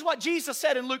 And this is what Jesus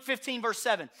said in Luke 15, verse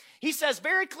 7. He says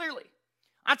very clearly,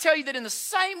 I tell you that in the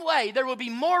same way there will be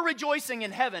more rejoicing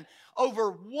in heaven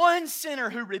over one sinner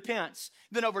who repents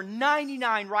than over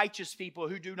 99 righteous people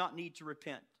who do not need to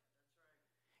repent.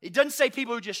 It doesn't say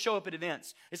people who just show up at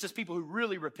events. It says people who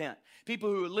really repent. People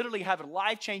who literally have a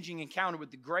life-changing encounter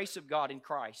with the grace of God in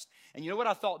Christ. And you know what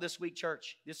I thought this week,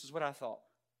 church? This is what I thought.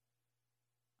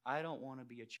 I don't want to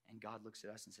be a church. And God looks at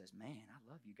us and says, man,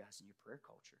 I love you guys in your prayer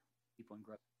culture. People in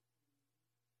growth.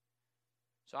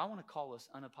 So I want to call us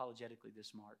unapologetically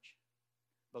this March,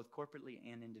 both corporately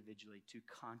and individually, to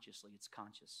consciously, it's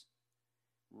conscious,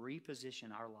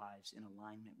 reposition our lives in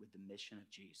alignment with the mission of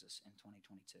Jesus in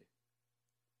 2022.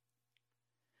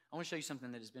 I want to show you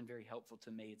something that has been very helpful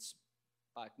to me. It's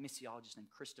by a missiologist named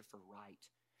Christopher Wright,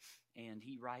 and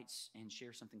he writes and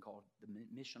shares something called the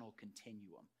missional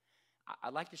continuum.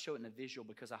 I'd like to show it in a visual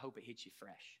because I hope it hits you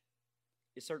fresh.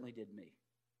 It certainly did me.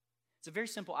 It's a very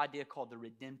simple idea called the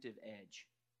redemptive edge.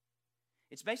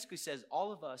 It basically says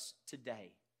all of us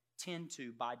today tend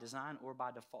to, by design or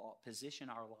by default, position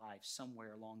our lives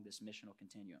somewhere along this missional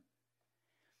continuum.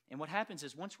 And what happens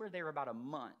is once we're there about a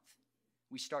month,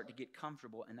 we start to get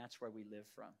comfortable, and that's where we live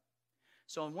from.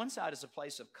 So on one side is a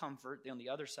place of comfort, then on the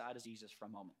other side is Jesus for a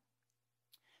moment.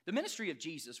 The ministry of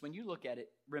Jesus, when you look at it,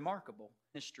 remarkable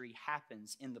ministry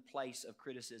happens in the place of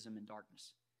criticism and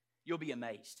darkness. You'll be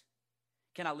amazed.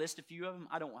 Can I list a few of them?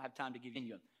 I don't have time to give you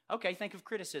them. Okay, think of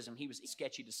criticism. He was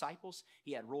sketchy disciples.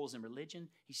 He had rules in religion.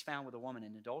 He's found with a woman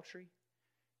in adultery.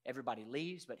 Everybody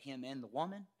leaves but him and the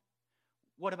woman.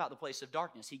 What about the place of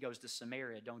darkness? He goes to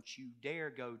Samaria. Don't you dare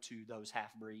go to those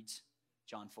half-breeds,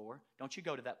 John 4. Don't you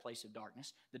go to that place of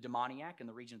darkness. The demoniac in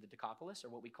the region of the Decapolis, or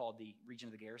what we call the region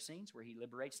of the Gerasenes, where he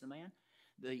liberates the man.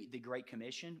 The Great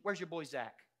Commission. Where's your boy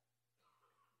Zach?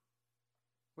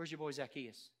 Where's your boy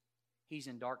Zacchaeus? He's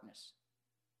in darkness.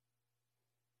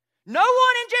 No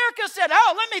one in Jericho said,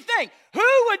 oh, let me think.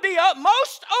 Who would be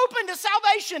most open to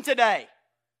salvation today?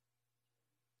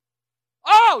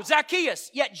 Oh, Zacchaeus.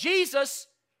 Yet Jesus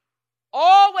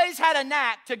always had a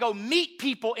knack to go meet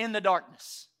people in the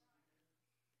darkness.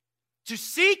 To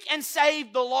seek and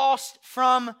save the lost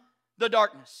from the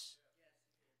darkness.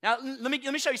 Now, let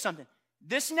me show you something.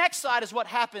 This next slide is what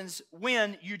happens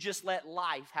when you just let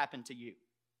life happen to you.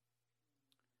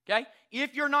 Okay?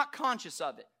 If you're not conscious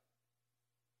of it.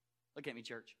 Look at me,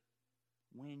 church.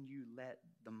 When you let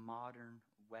the modern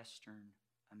Western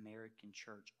American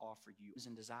church offer you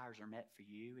and desires are met for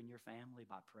you and your family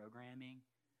by programming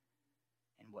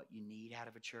and what you need out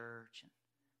of a church and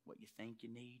what you think you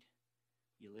need,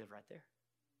 you live right there.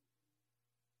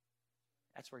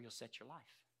 That's where you'll set your life.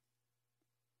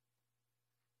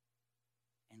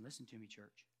 And listen to me,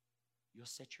 church. You'll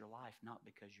set your life not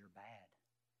because you're bad,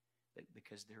 but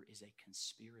because there is a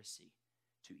conspiracy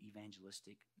to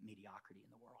evangelistic mediocrity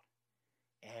in the world.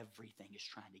 Everything is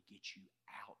trying to get you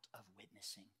out of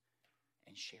witnessing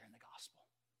and sharing the gospel.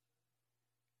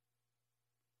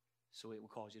 So it will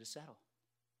cause you to settle.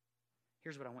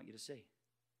 Here's what I want you to see.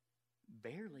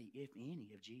 Barely, if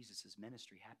any, of Jesus'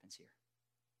 ministry happens here.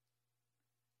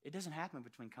 It doesn't happen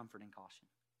between comfort and caution.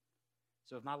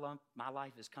 So if my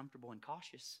life is comfortable and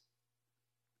cautious,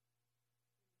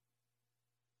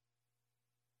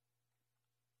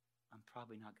 I'm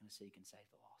probably not going to seek and save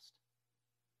the lost.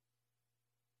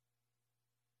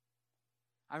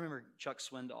 I remember Chuck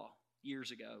Swindoll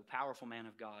years ago, powerful man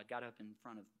of God, got up in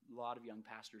front of a lot of young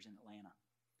pastors in Atlanta.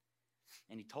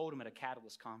 And he told them at a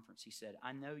Catalyst conference, he said,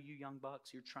 I know you young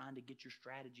bucks, you're trying to get your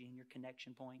strategy and your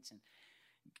connection points, and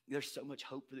there's so much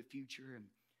hope for the future and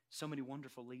so many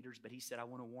wonderful leaders, but he said, I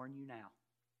want to warn you now.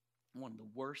 One of the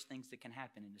worst things that can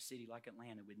happen in a city like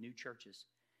Atlanta with new churches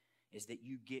is that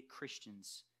you get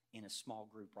Christians in a small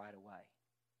group right away.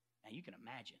 Now you can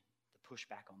imagine the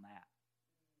pushback on that.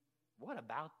 What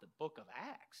about the book of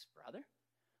Acts, brother?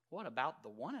 What about the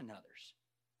one another's?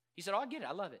 He said, oh, I get it.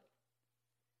 I love it.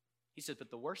 He said, but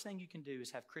the worst thing you can do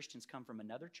is have Christians come from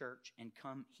another church and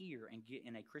come here and get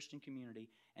in a Christian community,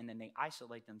 and then they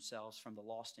isolate themselves from the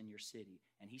lost in your city.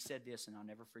 And he said this, and I'll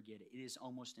never forget it. It is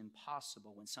almost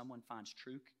impossible when someone finds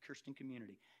true Christian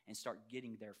community and start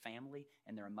getting their family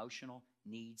and their emotional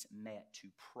needs met to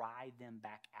pry them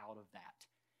back out of that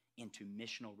into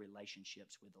missional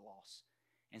relationships with the lost.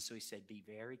 And so he said, be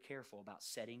very careful about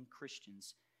setting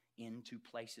Christians into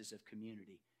places of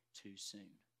community too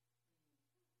soon.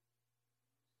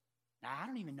 Now, I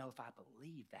don't even know if I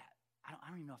believe that. I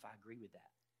don't even know if I agree with that.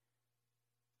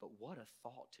 But what a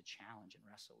thought to challenge and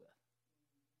wrestle with.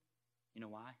 You know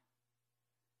why?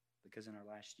 Because in our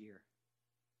last year,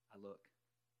 I look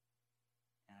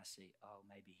and I see, oh,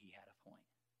 maybe he had a point.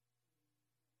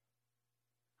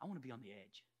 I want to be on the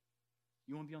edge.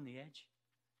 You want to be on the edge?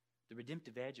 The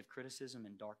redemptive edge of criticism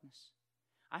and darkness?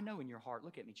 I know in your heart,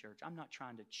 look at me, church, I'm not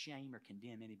trying to shame or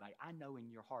condemn anybody. I know in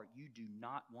your heart you do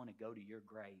not want to go to your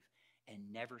grave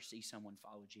and never see someone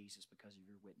follow Jesus because of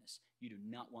your witness. You do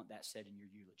not want that said in your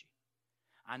eulogy.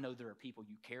 I know there are people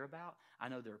you care about. I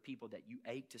know there are people that you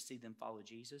ache to see them follow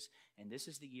Jesus. And this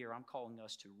is the year I'm calling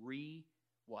us to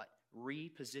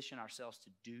reposition ourselves to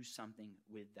do something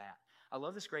with that. I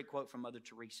love this great quote from Mother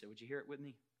Teresa. Would you hear it with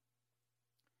me?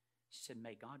 She said,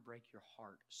 may God break your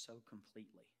heart so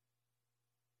completely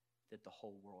that the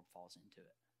whole world falls into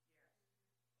it.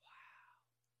 Wow.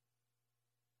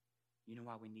 You know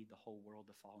why we need the whole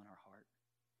world to fall in our heart?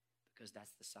 Because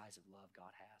that's the size of love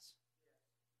God has.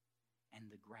 And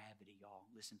the gravity,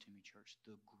 y'all, listen to me, church,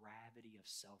 the gravity of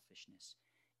selfishness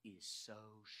is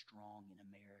so strong in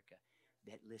America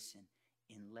that, listen,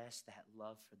 unless that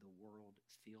love for the world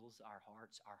fills our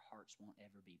hearts won't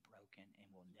ever be broken,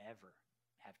 and we'll never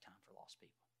have time for lost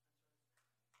people.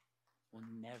 We'll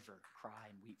never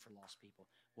cry and weep for lost people.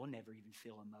 We'll never even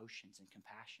feel emotions and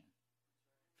compassion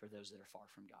for those that are far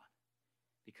from God,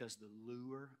 because the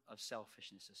lure of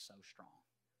selfishness is so strong.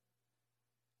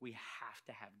 We have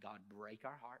to have God break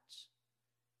our hearts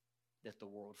that the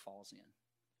world falls in.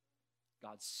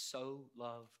 God so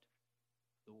loved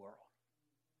the world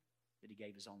that he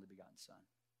gave his only begotten Son.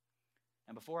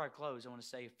 And before I close, I want to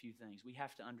say a few things. We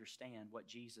have to understand what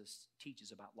Jesus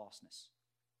teaches about lostness.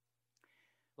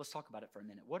 Let's talk about it for a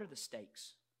minute. What are the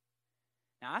stakes?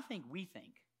 Now,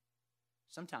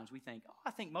 sometimes we think, oh,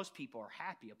 I think most people are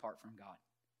happy apart from God.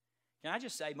 Can I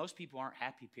just say, most people aren't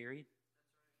happy, period?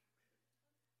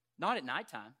 Not at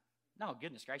nighttime. No,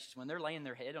 goodness gracious. When they're laying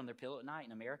their head on their pillow at night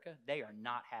in America, they are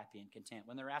not happy and content.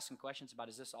 When they're asking questions about,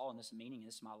 is this all and this meaning and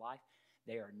this is my life?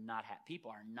 They are not happy.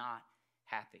 People are not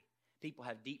happy. People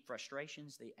have deep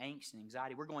frustrations, the angst and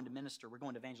anxiety. We're going to minister. We're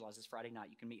going to evangelize this Friday night.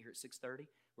 You can meet here at 6:30.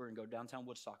 We're going to go downtown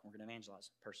Woodstock, and we're going to evangelize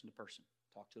person to person.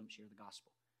 Talk to them, share the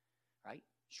gospel. Right?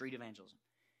 Street evangelism.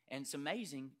 And it's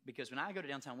amazing because when I go to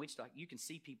downtown Woodstock, you can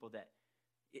see people that,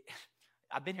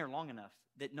 I've been here long enough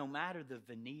that no matter the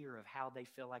veneer of how they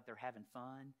feel like they're having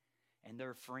fun and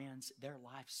their friends, their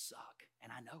lives suck.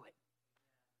 And I know it.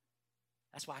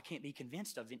 That's why I can't be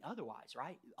convinced of it otherwise,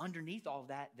 right? Underneath all of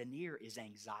that veneer is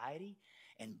anxiety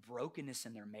and brokenness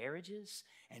in their marriages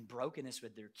and brokenness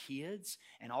with their kids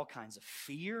and all kinds of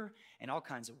fear and all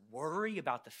kinds of worry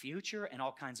about the future and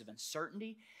all kinds of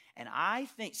uncertainty. And I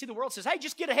think, see, the world says, hey,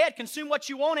 just get ahead, consume what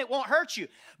you want, it won't hurt you.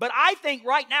 But I think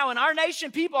right now in our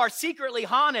nation, people are secretly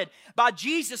haunted by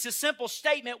Jesus' simple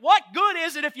statement, what good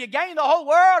is it if you gain the whole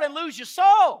world and lose your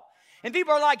soul? And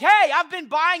people are like, hey, I've been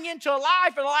buying into a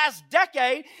lie for the last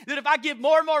decade that if I give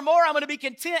more and more and more, I'm going to be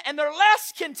content. And they're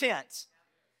less content.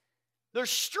 They're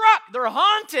struck, they're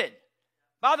haunted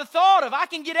by the thought of I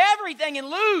can get everything and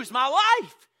lose my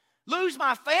life, lose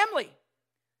my family.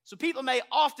 So people may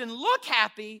often look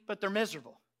happy, but they're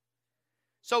miserable.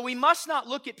 So we must not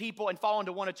look at people and fall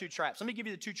into one or two traps. Let me give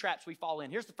you the two traps we fall in.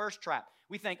 Here's the first trap.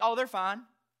 We think, oh, they're fine.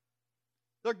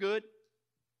 They're good.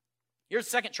 Here's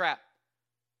the second trap.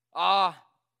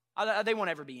 They won't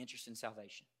ever be interested in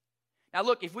salvation. Now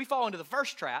look, if we fall into the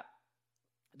first trap,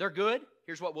 they're good,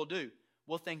 here's what we'll do.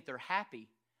 We'll think they're happy,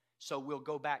 so we'll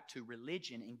go back to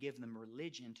religion and give them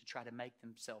religion to try to make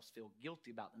themselves feel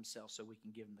guilty about themselves so we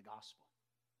can give them the gospel.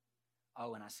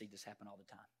 Oh, and I see this happen all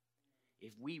the time.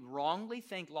 If we wrongly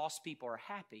think lost people are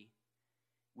happy,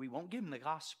 we won't give them the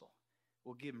gospel.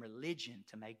 We'll give them religion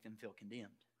to make them feel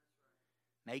condemned,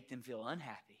 make them feel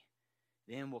unhappy.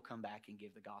 Then we'll come back and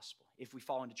give the gospel. If we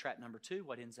fall into trap number two,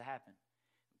 what ends up happening?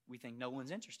 we think no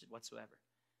one's interested whatsoever.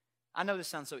 I know this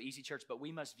sounds so easy, church, but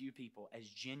we must view people as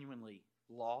genuinely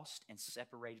lost and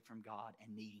separated from God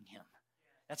and needing Him.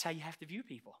 That's how you have to view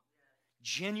people.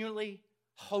 Genuinely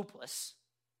hopeless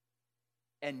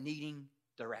and needing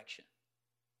direction.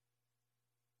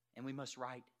 And we must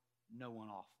write no one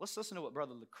off. Let's listen to what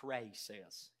Brother Lecrae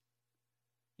says.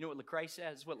 You know what Lecrae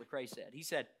says? This is what Lecrae said. He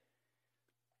said,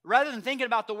 rather than thinking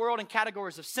about the world in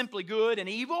categories of simply good and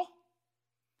evil,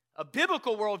 a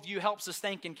biblical worldview helps us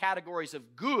think in categories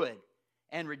of good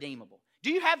and redeemable.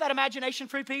 Do you have that imagination,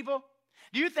 free people?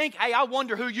 Do you think, hey, I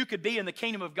wonder who you could be in the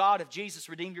kingdom of God if Jesus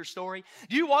redeemed your story?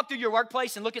 Do you walk through your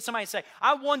workplace and look at somebody and say,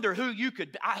 I wonder who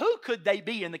could they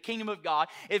be in the kingdom of God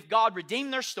if God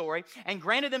redeemed their story and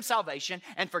granted them salvation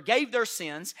and forgave their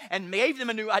sins and gave them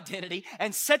a new identity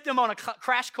and set them on a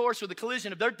crash course with the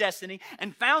collision of their destiny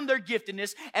and found their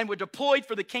giftedness and were deployed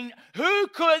for the kingdom? Who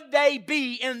could they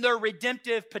be in their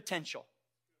redemptive potential?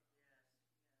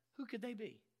 Who could they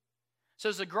be? So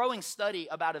there's a growing study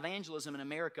about evangelism in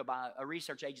America by a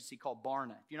research agency called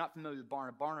Barna. If you're not familiar with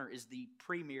Barna, Barna is the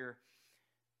premier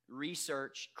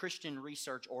Christian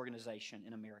research organization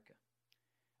in America.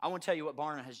 I want to tell you what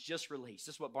Barna has just released.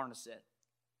 This is what Barna said.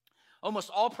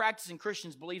 Almost all practicing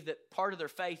Christians believe that part of their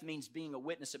faith means being a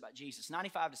witness about Jesus.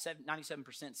 95 to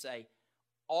 97% say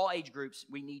all age groups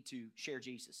we need to share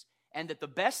Jesus. And that the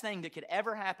best thing that could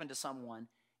ever happen to someone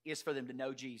is for them to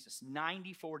know Jesus.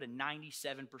 94 to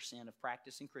 97% of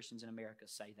practicing Christians in America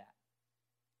say that.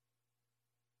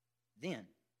 Then,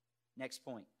 next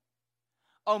point.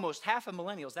 Almost half of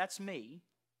millennials, that's me,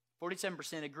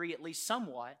 47% agree at least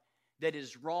somewhat that it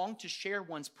is wrong to share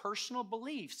one's personal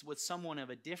beliefs with someone of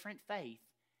a different faith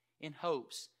in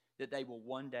hopes that they will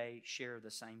one day share the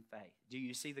same faith. Do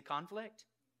you see the conflict?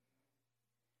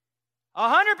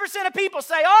 100% of people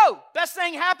say, oh, best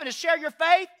thing happened is share your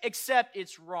faith, except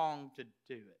it's wrong to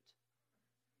do it.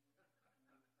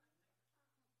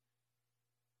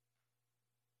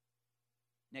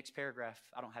 Next paragraph,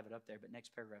 I don't have it up there, but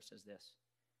next paragraph says this.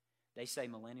 They say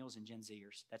millennials and Gen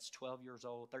Zers, that's 12 years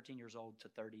old, 13 years old to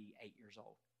 38 years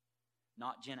old.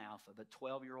 Not Gen Alpha, but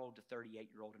 12-year-old to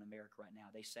 38-year-old in America right now.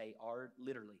 They say are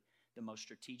literally the most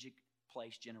strategic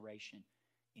placed generation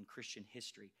in Christian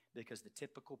history because the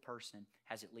typical person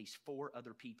has at least 4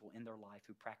 other people in their life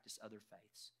who practice other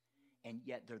faiths. And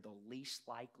yet they're the least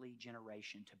likely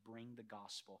generation to bring the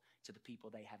gospel to the people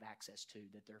they have access to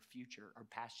that their future or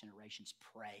past generations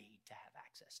prayed to have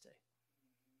access to.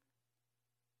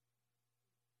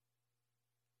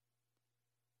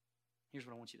 Here's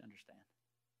what I want you to understand.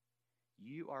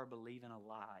 You are believing a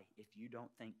lie if you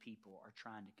don't think people are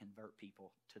trying to convert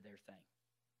people to their thing.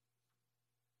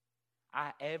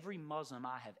 Every Muslim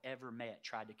I have ever met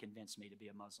tried to convince me to be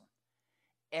a Muslim.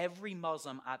 Every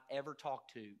Muslim I've ever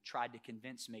talked to tried to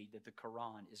convince me that the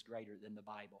Quran is greater than the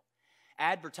Bible.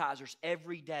 Advertisers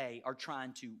every day are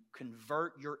trying to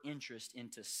convert your interest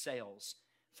into sales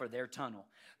for their tunnel.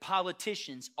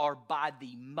 Politicians are by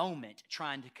the moment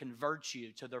trying to convert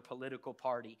you to their political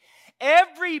party.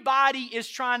 Everybody is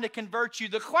trying to convert you.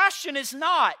 The question is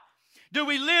not, do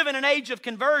we live in an age of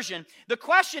conversion? The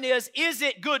question is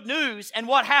it good news? And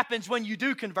what happens when you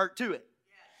do convert to it?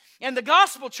 And the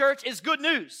gospel, church, is good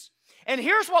news. And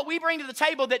here's what we bring to the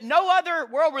table that no other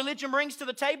world religion brings to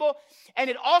the table. And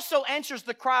it also answers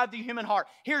the cry of the human heart.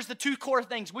 Here's the 2 core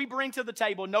things we bring to the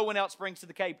table no one else brings to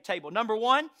the table. Number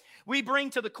 1, we bring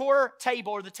to the core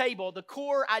table or the table the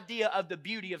core idea of the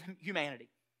beauty of humanity.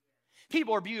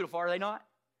 People are beautiful, are they not?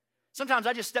 Sometimes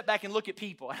I just step back and look at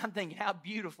people, and I'm thinking, how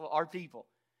beautiful are people?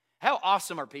 How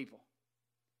awesome are people?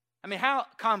 I mean, how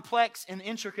complex and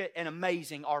intricate and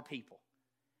amazing are people?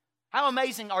 How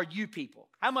amazing are you people?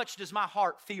 How much does my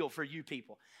heart feel for you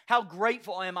people? How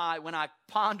grateful am I when I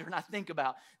ponder and I think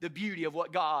about the beauty of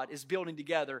what God is building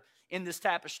together in this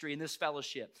tapestry, in this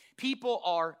fellowship? People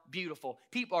are beautiful.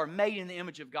 People are made in the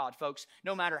image of God, folks.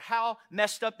 No matter how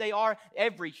messed up they are,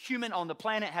 every human on the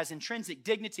planet has intrinsic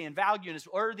dignity and value and is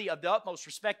worthy of the utmost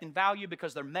respect and value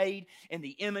because they're made in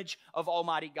the image of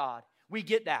Almighty God. We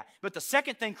get that. But the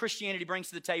second thing Christianity brings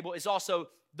to the table is also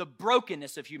the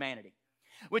brokenness of humanity.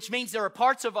 Which means there are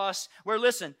parts of us where,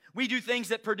 listen, we do things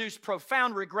that produce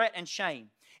profound regret and shame.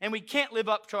 And we can't live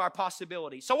up to our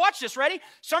possibilities. So watch this, ready?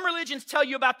 Some religions tell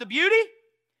you about the beauty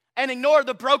and ignore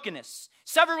the brokenness.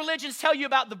 Several religions tell you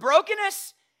about the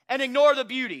brokenness and ignore the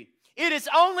beauty. It is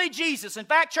only Jesus. In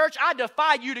fact, church, I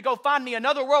defy you to go find me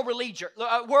another world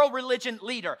religion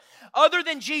leader other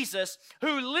than Jesus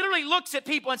who literally looks at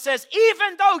people and says,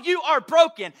 even though you are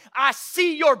broken, I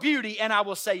see your beauty and I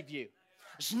will save you.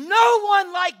 There's no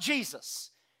one like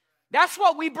Jesus. That's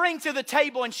what we bring to the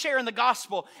table and sharing the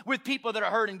gospel with people that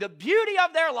are hurting. The beauty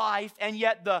of their life and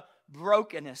yet the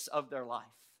brokenness of their life.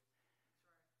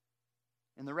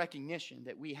 And the recognition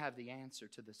that we have the answer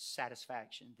to the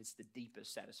satisfaction that's the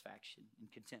deepest satisfaction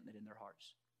and contentment in their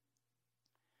hearts.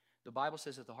 The Bible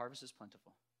says that the harvest is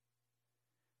plentiful,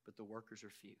 but the workers are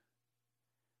few.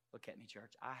 Look at me,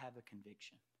 church. I have a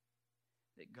conviction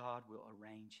that God will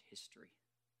arrange history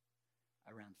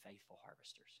around faithful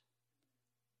harvesters.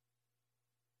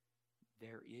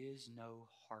 There is no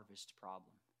harvest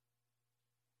problem.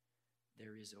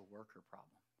 There is a worker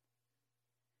problem.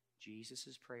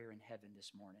 Jesus' prayer in heaven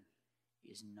this morning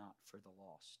is not for the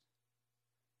lost.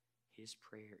 His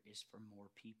prayer is for more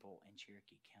people in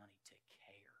Cherokee County to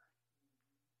care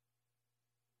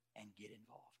and get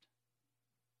involved.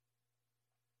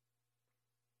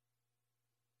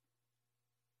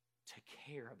 To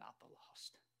care about the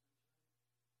lost.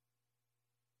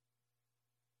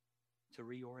 To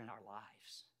reorient our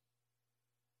lives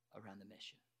around the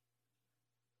mission.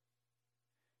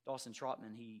 Dawson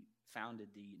Trotman, he founded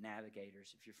the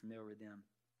Navigators, if you're familiar with them.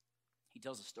 He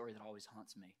tells a story that always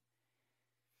haunts me.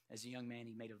 As a young man,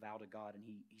 he made a vow to God, and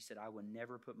he said, I will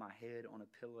never put my head on a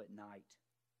pillow at night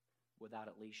without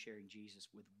at least sharing Jesus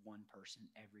with one person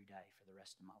every day for the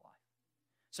rest of my life.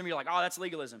 Some of you are like, oh, that's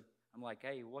legalism. I'm like,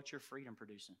 hey, what's your freedom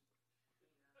producing?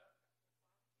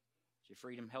 Is your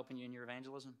freedom helping you in your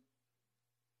evangelism?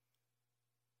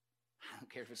 I don't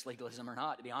care if it's legalism or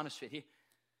not, to be honest with you.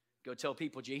 Go tell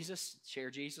people Jesus,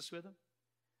 share Jesus with them.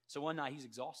 So one night he's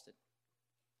exhausted.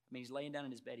 I mean, he's laying down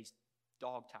in his bed, he's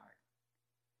dog tired.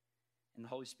 And the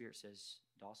Holy Spirit says,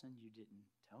 Dawson, you didn't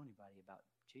tell anybody about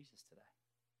Jesus today.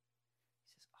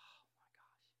 He says, oh my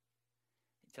gosh.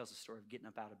 He tells the story of getting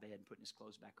up out of bed and putting his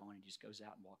clothes back on. He just goes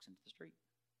out and walks into the street.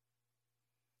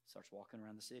 Starts walking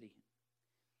around the city.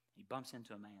 He bumps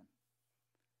into a man.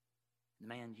 The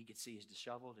man, you could see, is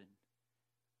disheveled and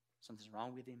something's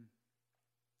wrong with him.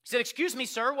 He said, excuse me,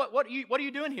 sir, what are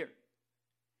you doing here?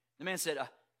 The man said,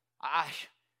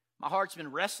 my heart's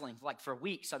been wrestling for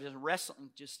weeks. I've been wrestling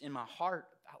just in my heart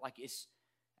about it's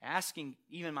asking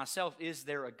even myself, is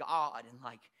there a God?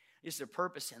 And is there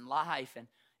purpose in life? And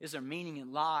is there meaning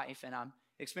in life? And I'm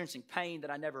experiencing pain that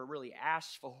I never really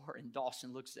asked for. And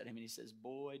Dawson looks at him and he says,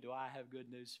 boy, do I have good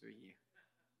news for you.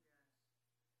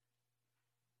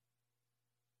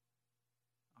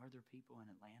 Are there people in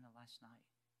Atlanta last night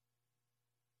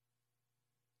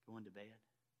going to bed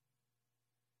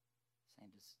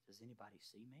saying, does anybody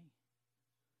see me?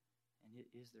 And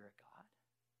is there a God?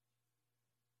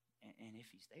 And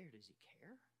if he's there, does he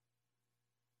care?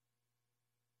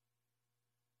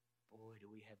 Boy, do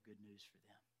we have good news for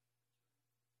them.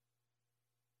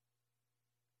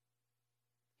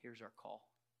 Here's our call.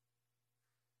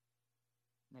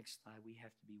 Next slide, we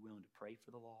have to be willing to pray for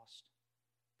the lost,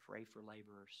 pray for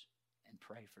laborers, and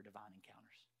pray for divine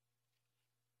encounters.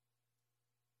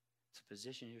 To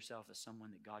position yourself as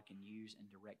someone that God can use and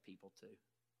direct people to.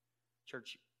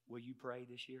 Church, will you pray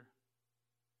this year?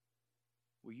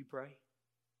 Will you pray?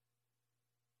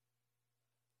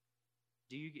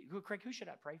 Craig, who should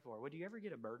I pray for? Do you ever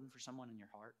get a burden for someone in your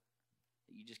heart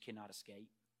that you just cannot escape?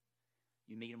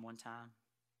 You meet them one time.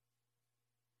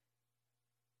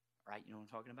 Right? You know what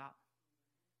I'm talking about?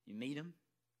 You meet them.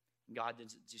 And God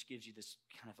just gives you this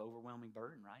kind of overwhelming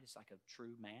burden, right? It's like a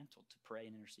true mantle to pray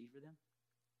and intercede for them.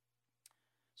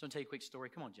 So I'm going to tell you a quick story.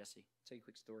 Come on, Jesse. I'll tell you a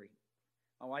quick story.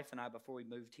 My wife and I, before we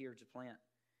moved here to Plant,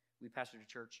 we pastored a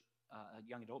church, a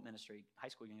young adult ministry, high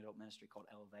school young adult ministry called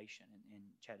Elevation in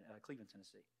Cleveland,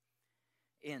 Tennessee.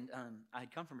 And I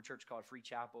had come from a church called Free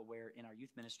Chapel where in our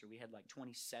youth ministry we had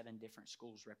 27 different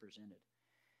schools represented.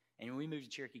 And when we moved to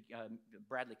Cherokee,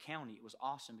 Bradley County, it was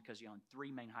awesome because on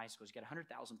 3 main high schools, you got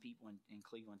 100,000 people in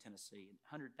Cleveland, Tennessee.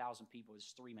 100,000 people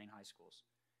is 3 main high schools.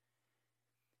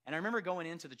 And I remember going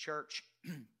into the church,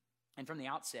 and from the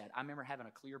outset, I remember having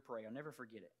a clear prayer. I'll never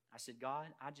forget it. I said, God,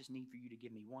 I just need for you to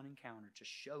give me one encounter to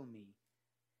show me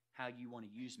how you want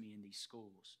to use me in these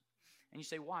schools. And you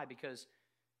say, why? Because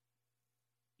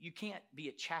you can't be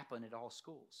a chaplain at all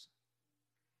schools.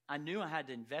 I knew I had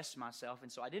to invest myself,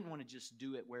 and so I didn't want to just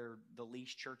do it where the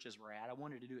least churches were at. I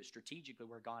wanted to do it strategically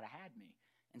where God had me.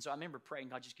 And so I remember praying,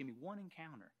 God, just give me one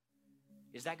encounter.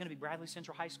 Is that going to be Bradley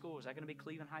Central High School? Is that going to be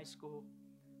Cleveland High School?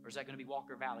 Or is that going to be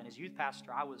Walker Valley? And as youth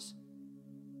pastor, I was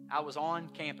on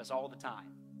campus all the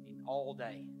time, all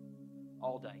day,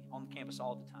 on campus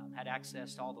all the time. Had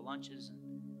access to all the lunches,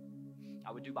 and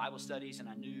I would do Bible studies, and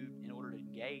I knew in order to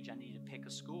engage, I needed to pick a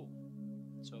school.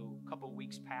 So a couple of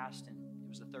weeks passed, and it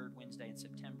was the third Wednesday in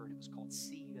September, and it was called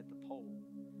Seed at the Pole.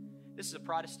 This is a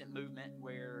Protestant movement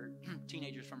where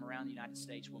teenagers from around the United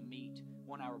States will meet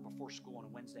 1 hour before school on a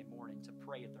Wednesday morning to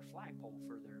pray at their flagpole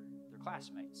for their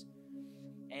classmates.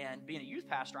 And being a youth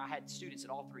pastor, I had students at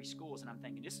all 3 schools, and I'm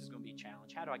thinking, this is going to be a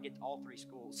challenge. How do I get to all 3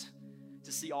 schools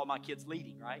to see all my kids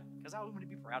leading, right? Because I want them to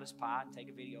be proud as pie and take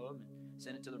a video of them and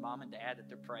send it to their mom and dad that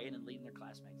they're praying and leading their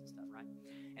classmates and stuff, right?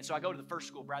 And so I go to the first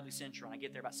school, Bradley Central, and I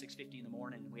get there about 6:50 in the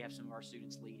morning, and we have some of our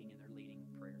students leading, and they're leading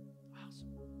prayer. Awesome.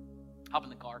 Hop in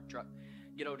the truck,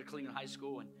 get over to Cleveland High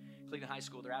School, and Cleveland High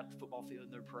School, they're out at the football field,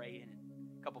 and they're praying, and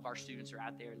a couple of our students are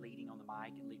out there leading on the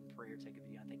mic and leading prayer, take a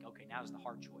video. I think, okay, now is the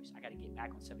hard choice. I got to get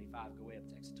back on 75, go way up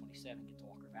to exit 27, get to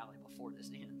Walker Valley before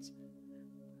this ends.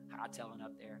 Hightailing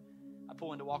up there. I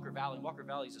pull into Walker Valley, and Walker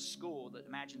Valley is a school that,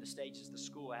 imagine the stage is the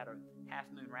school. I had a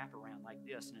half-moon wraparound like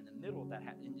this, and in the middle of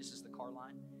that, and this is the car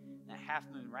line, that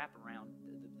half-moon wraparound,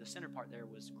 the center part there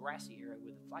was grassy area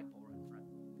with a flagpole right in front.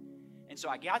 And so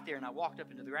I got there, and I walked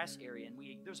up into the grass area, and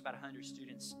there was about 100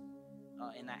 students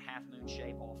in that half-moon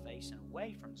shape, all facing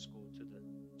away from the school to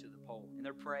the pole. And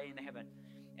they're praying. They have an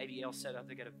AVL set up.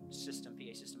 They got a PA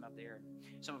system up there.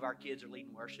 Some of our kids are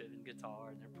leading worship and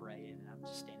guitar, and they're praying. And I'm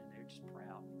just standing there, just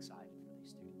proud and excited for these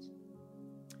students.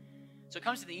 So it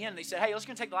comes to the end, and they said, hey, let's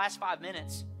going to take the last 5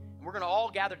 minutes, and we're going to all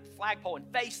gather at the flagpole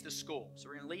and face the school. So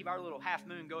we're going to leave our little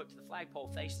half-moon, go up to the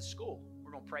flagpole, face the school.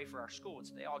 We're going to pray for our school. And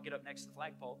so they all get up next to the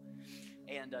flagpole,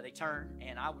 and they turn,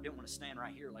 and I didn't want to stand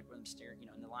right here like with them staring,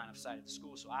 in the line of sight of the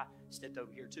school, so I stepped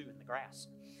over here too in the grass.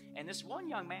 And this one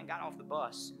young man got off the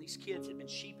bus, and these kids had been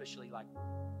sheepishly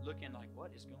looking like,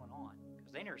 what is going on?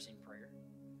 Because they never seen prayer.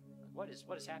 Like, what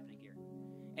is happening here?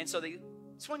 And so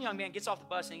this one young man gets off the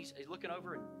bus, and he's looking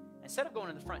over, and instead of going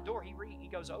to the front door, he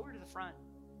goes over to the front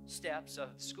steps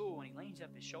of the school, and he leans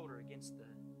up his shoulder against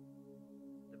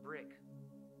the brick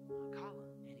column,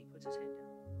 and he puts his head down.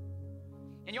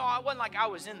 And it wasn't like I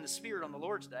was in the Spirit on the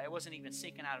Lord's Day. I wasn't even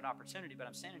seeking out an opportunity, but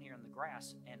I'm standing here in the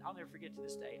grass, and I'll never forget to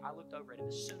this day, I looked over at him.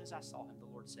 As soon as I saw him, the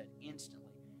Lord said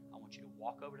instantly, I want you to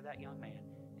walk over to that young man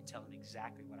and tell him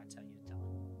exactly what I tell you to tell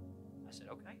him. I said,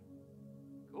 okay,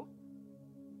 cool.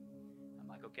 I'm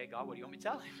like, okay, God, what do you want me to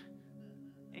tell him?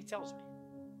 And he tells me.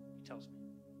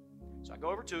 So I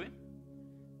go over to him.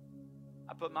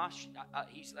 I put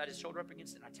he's got his shoulder up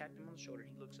against it, and I tapped him on the shoulder, and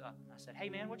he looks up. And I said, hey,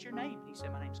 man, what's your name? And he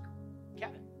said, my name's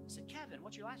Kevin. I said, Kevin,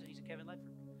 what's your last name? He said, Kevin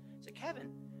Ledford. I said,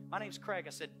 Kevin, my name's Craig. I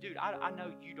said, dude, I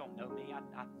know you don't know me.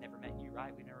 I've never met you,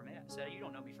 right? We never met. I said, you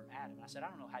don't know me from Adam. And I said, I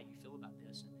don't know how you feel about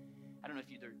this. And I don't know if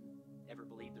you ever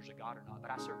believe there's a God or not,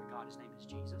 but I serve a God. His name is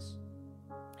Jesus.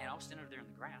 And I was standing over there in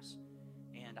the grass,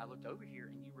 and I looked over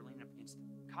here, and you were leaning up against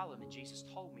the column, and Jesus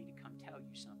told me to come tell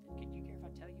you something. Can you care if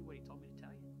I tell you what he told me to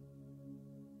tell you?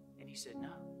 And he said,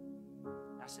 no.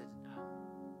 I said, no.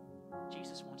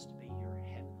 Jesus wants to be your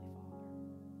heavenly Father,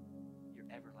 your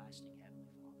everlasting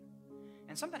heavenly Father.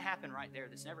 And something happened right there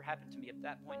that's never happened to me at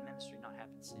that point in ministry, not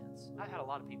happened since. I've had a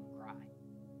lot of people cry.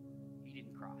 He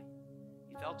didn't cry.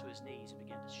 He fell to his knees and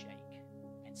began to shake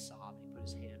and sob, and he put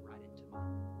his head right into my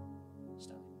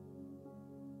stomach.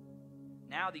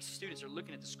 Now these students are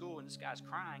looking at the school, and this guy's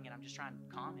crying, and I'm just trying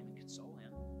to calm him and console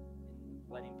him and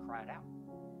let him cry it out.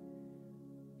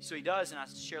 So he does, and I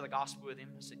share the gospel with him.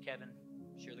 I said, Kevin,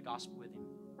 share the gospel with him.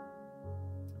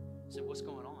 I said, what's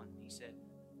going on? He said,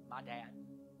 my dad,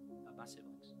 of my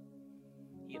siblings,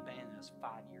 he abandoned us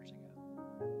 5 years ago.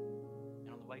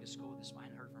 And on the way to school I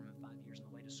hadn't heard from him in 5 years. On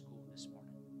the way to school this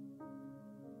morning,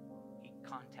 he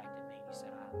contacted me. He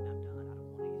said, I'm done. I don't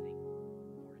want anything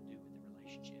more to do with the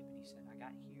relationship. And he said, I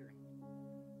got here,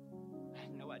 and I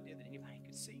had no idea that anybody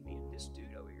could see me. And this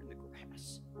dude over here in the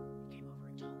grass, he came over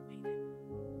and told me that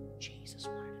Jesus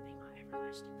wanted to be my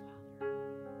everlasting Father.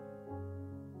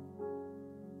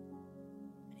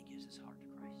 And he gives his heart to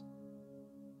Christ.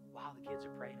 While the kids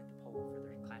are praying at the pole for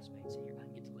their classmates here, I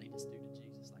get to lead this dude to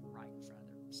Jesus, like right in front of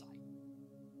their sight.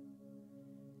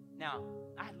 Now,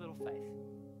 I had little faith.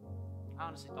 I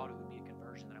honestly thought it would be a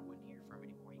conversion that I wouldn't hear from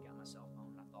anymore. He got my cell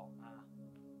phone, and I thought,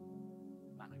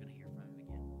 I'm not going to hear from him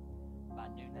again. By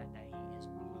noon that day, he is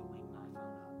blowing my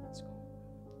phone up at school.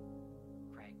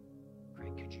 Craig,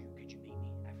 could you meet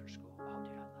me after school? Oh,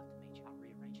 dude, I'd love to meet you. I'll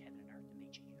rearrange heaven and earth to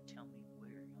meet you. You tell me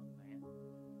where, young man.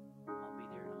 I'll be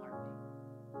there in a heartbeat.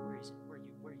 Where is it? Where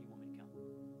you want me to come?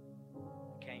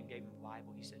 I came, gave him the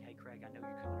Bible. He said, hey, Craig, I know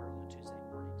you're coming early on Tuesday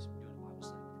mornings. We're doing a Bible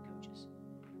study with the coaches.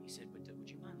 He said, but would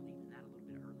you mind leaving that a little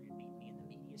bit earlier and meet me in the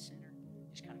media center?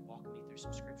 Just kind of walking me through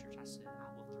some scriptures. I said, I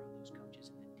will throw those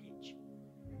coaches in the ditch.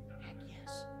 Heck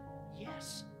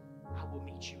yes, I will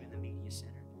meet you in the media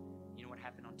center. You know what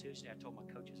happened on Tuesday? I told my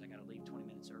coaches I got to leave 20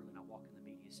 minutes early, and I walk in the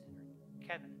media center.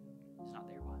 Kevin is not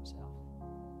there by himself.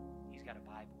 He's got a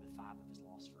Bible with 5 of his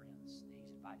lost friends that he's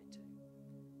invited to.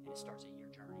 it starts a year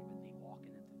journey with me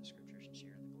walking through the scriptures and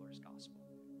sharing the glorious gospel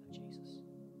of Jesus.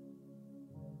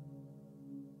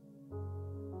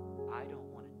 I don't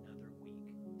want another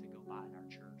week to go by in our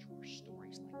church where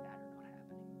stories like that are not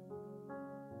happening.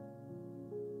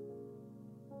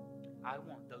 I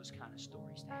want those kind of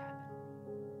stories to happen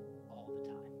all the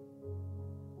time,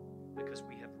 because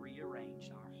we have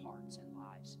rearranged our hearts and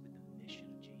lives with the mission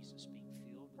of Jesus, being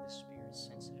filled with the Spirit,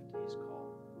 sensitive to His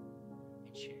call,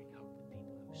 and sharing hope with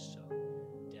people who so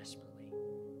desperately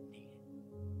need it.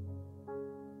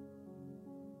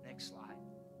 Next slide.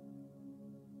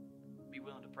 Be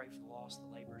willing to pray for the lost,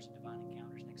 the laborers, and divine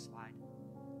encounters. Next slide.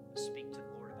 Let's speak to the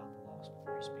Lord about the lost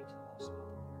before you speak to the lost about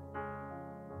the Lord.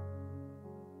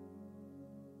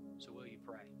 So will you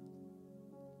pray?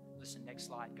 Listen, next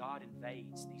slide. God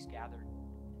invades these gathered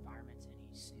environments and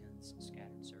He sends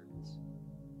scattered servants.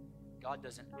 God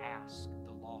doesn't ask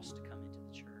the lost to come into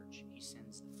the church. He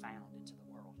sends the found into the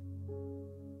world.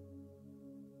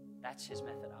 That's His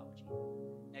methodology.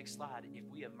 Next slide. If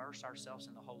we immerse ourselves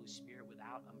in the Holy Spirit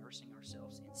without immersing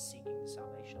ourselves in seeking the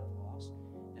salvation of the lost,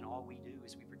 then all we do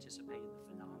is we participate in the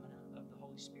phenomena of the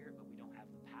Holy Spirit, but we don't have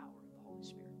the power of the Holy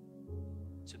Spirit.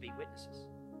 So be witnesses.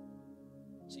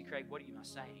 See, Craig, what am I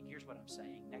saying? Here's what I'm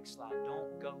saying. Next slide.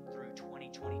 Don't go through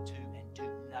 2022 and do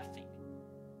nothing.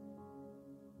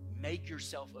 Make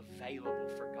yourself available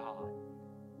for God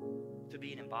to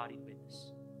be an embodied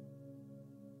witness.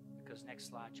 Because next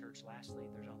slide, church, lastly,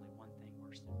 there's only one thing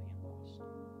worse than being lost.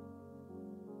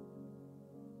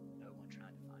 No one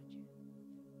trying to find you.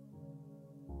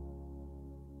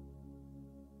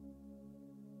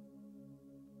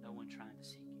 No one trying to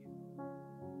seek you.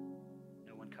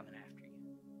 No one coming after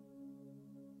you.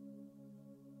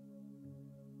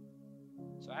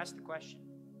 So I ask the question,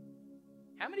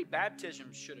 how many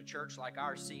baptisms should a church like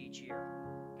ours see each year?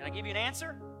 Can I give you an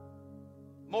answer?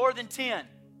 More than 10.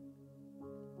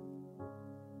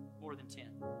 More than 10.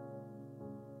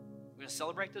 We're going to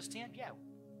celebrate those 10? Yeah.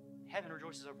 Heaven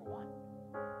rejoices over one.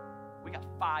 We got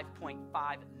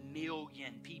 5.5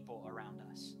 million people around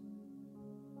us.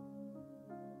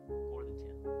 More than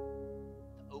 10.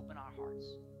 To open our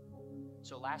hearts.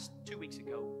 So 2 weeks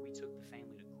ago, we took the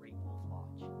family to Great Wolf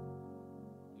Lodge.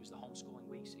 It was the homeschooling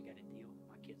week, so you got a deal.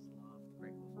 My kids love the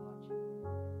Great Wolf Lodge.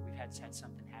 We've had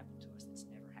something happen to us that's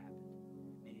never happened.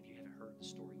 Many of you haven't heard the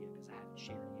story yet because I haven't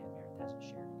shared it yet. Meredith hasn't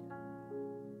shared it yet.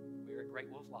 We were at Great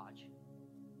Wolf Lodge.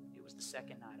 It was the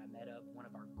second night I met up. One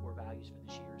of our core values for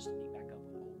this year is to meet back up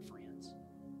with old friends.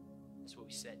 That's what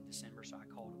we said in December, so I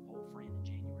called an old friend in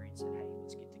January and said, hey,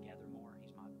 let's get together more.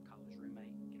 He's my college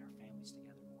roommate. Get our families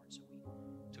together more. And so we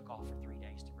took off for 3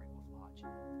 days to Great Wolf Lodge.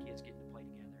 The kids getting to play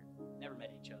together. Never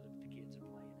met each other, but the kids are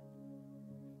playing.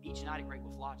 Each night at Great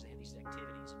Wolf Lodge, they have these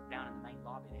activities. Down in the main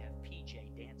lobby, they have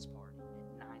PJ dance party at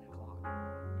 9 o'clock.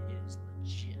 And it is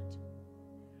legit.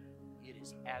 It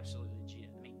is absolutely legit.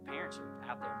 I mean, parents are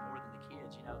out there more than the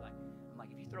kids, you know. I'm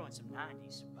like, if you throw in some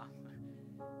 90s,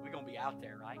 we're going to be out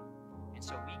there, right? And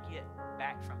so we get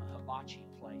back from a hibachi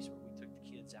place where we took the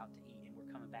kids out to eat, and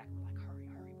we're coming back. We're like, hurry,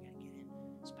 we got to get in.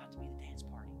 It's about to be the dance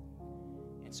party.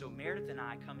 And so Meredith and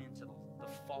I come into the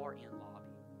far end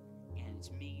lobby, and it's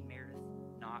me, Meredith,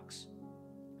 Knox,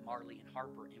 Marley, and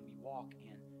Harper, and we walk,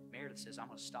 and Meredith says, I'm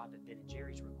going to stop at Ben and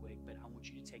Jerry's real quick, but I want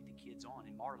you to take the kids on.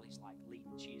 And Marley's like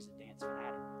leading. She is a dance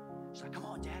fanatic. She's like, come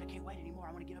on, Dad, I can't wait anymore.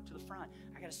 I want to get up to the front.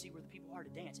 I got to see where the people are to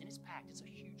dance. And it's packed. It's a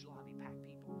huge lobby, packed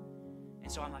people. And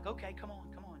so I'm like, okay, come on.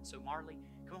 So Marley,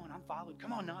 come on, I'm followed.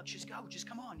 Come on, Knox, just go. Just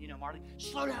come on. You know, Marley,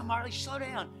 slow down, Marley, slow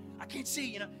down. I can't see,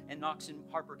 you know. And Knox and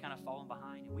Harper kind of falling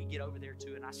behind. And we get over there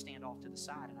too, and I stand off to the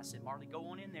side. And I said, Marley, go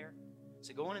on in there. I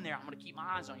said, go on in there. I'm going to keep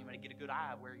my eyes on you. I'm going to get a good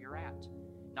eye of where you're at.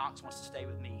 Knox wants to stay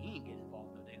with me. He ain't getting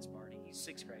involved in no dance party. He's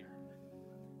a 6th grader,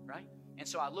 right? And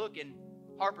so I look, and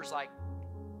Harper's like,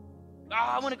 oh,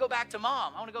 I want to go back to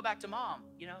Mom.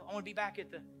 You know, I want to be back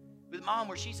with Mom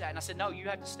where she's at. And I said, no, you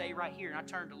have to stay right here. And I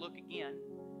turned to look again,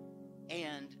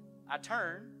 and I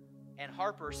turn, and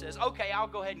Harper says, okay, I'll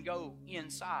go ahead and go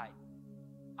inside.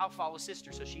 I'll follow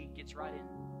Sister. So she gets right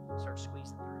in, starts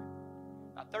squeezing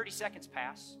through. About 30 seconds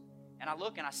pass, and I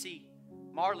look, and I see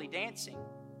Marley dancing,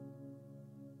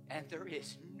 and there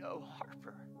is no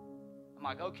Harper. I'm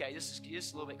like, okay, this is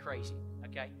a little bit crazy,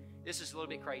 okay? This is a little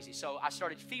bit crazy. So I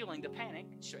started feeling the panic.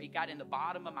 So it got in the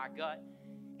bottom of my gut,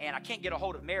 and I can't get a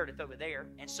hold of Meredith over there.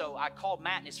 And so I called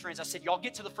Matt and his friends. I said, y'all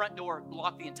get to the front door,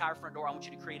 lock the entire front door. I want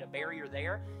you to create a barrier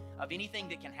there of anything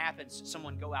that can happen.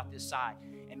 Someone go out this side.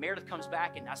 And Meredith comes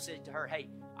back, and I said to her, hey,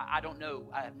 I don't know.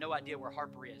 I have no idea where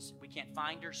Harper is. We can't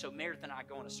find her. So Meredith and I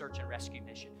go on a search and rescue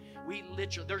mission. We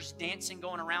literally, there's dancing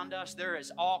going around us. There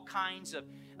is all kinds of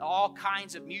all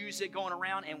kinds of music going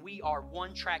around, and we are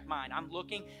one-track mind. I'm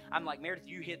looking, I'm like, Meredith,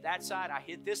 you hit that side, I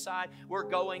hit this side. We're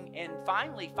going, and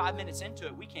finally, 5 minutes into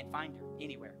it, we can't find her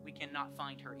anywhere. We cannot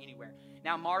find her anywhere.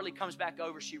 Now, Marley comes back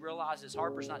over. She realizes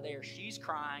Harper's not there. She's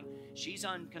crying. She's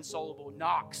inconsolable.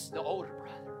 Knox, the older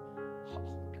brother. Oh,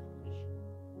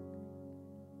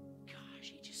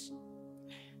 gosh, he just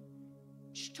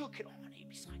took it on.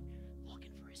 He's like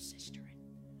looking for his sister.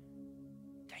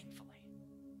 And thankfully,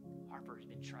 Harper has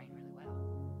been trained really well.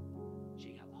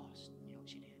 She got lost. You know what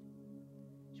she did?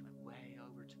 She went way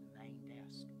over to the main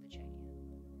desk of the check-in,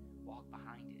 walked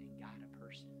behind it, and got a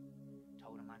person.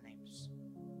 Told him, my name's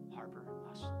Harper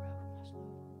Muslow.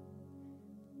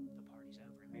 The party's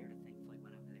over. And Meredith thankfully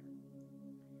went over there and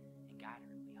got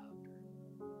her. We hugged her.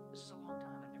 This is a long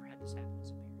time. I've never had this happen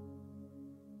as a parent.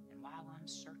 And while I'm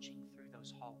searching through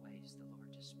those hallways, the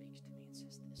Lord just speaks to me and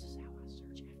says, this is how I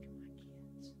search after my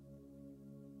kids.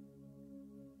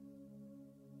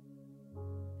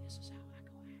 This is how I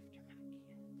go after my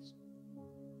kids.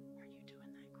 Are you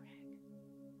doing that, Craig?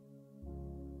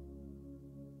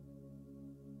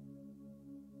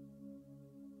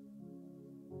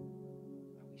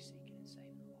 Are we seeking and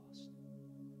saving the lost?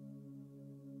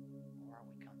 Or are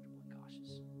we comfortable and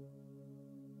cautious?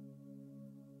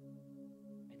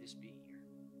 May this be a year.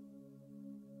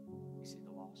 We see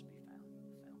the lost be found, the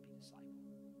found be discipled.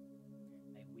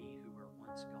 May we who were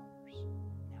once Gomers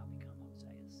now become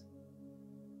Hoseas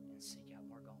and seek out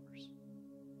more Gomers.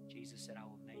 Jesus said, I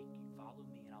will make you follow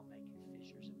me and I'll make you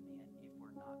fishers of men. If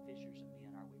we're not fishers of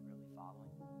men, are we really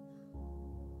following?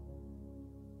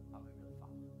 Are we really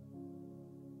following?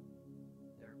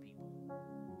 There are people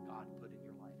God put in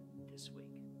your life this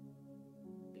week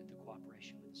that the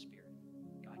cooperation with the Spirit,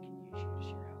 God can use you to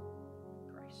share out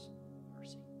grace,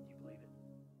 mercy. Do you believe it?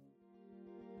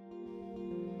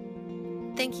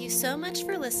 Thank you so much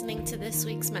for listening to this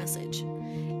week's message.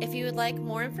 If you would like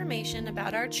more information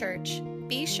about our church,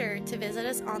 be sure to visit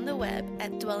us on the web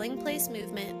at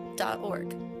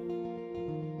dwellingplacemovement.org.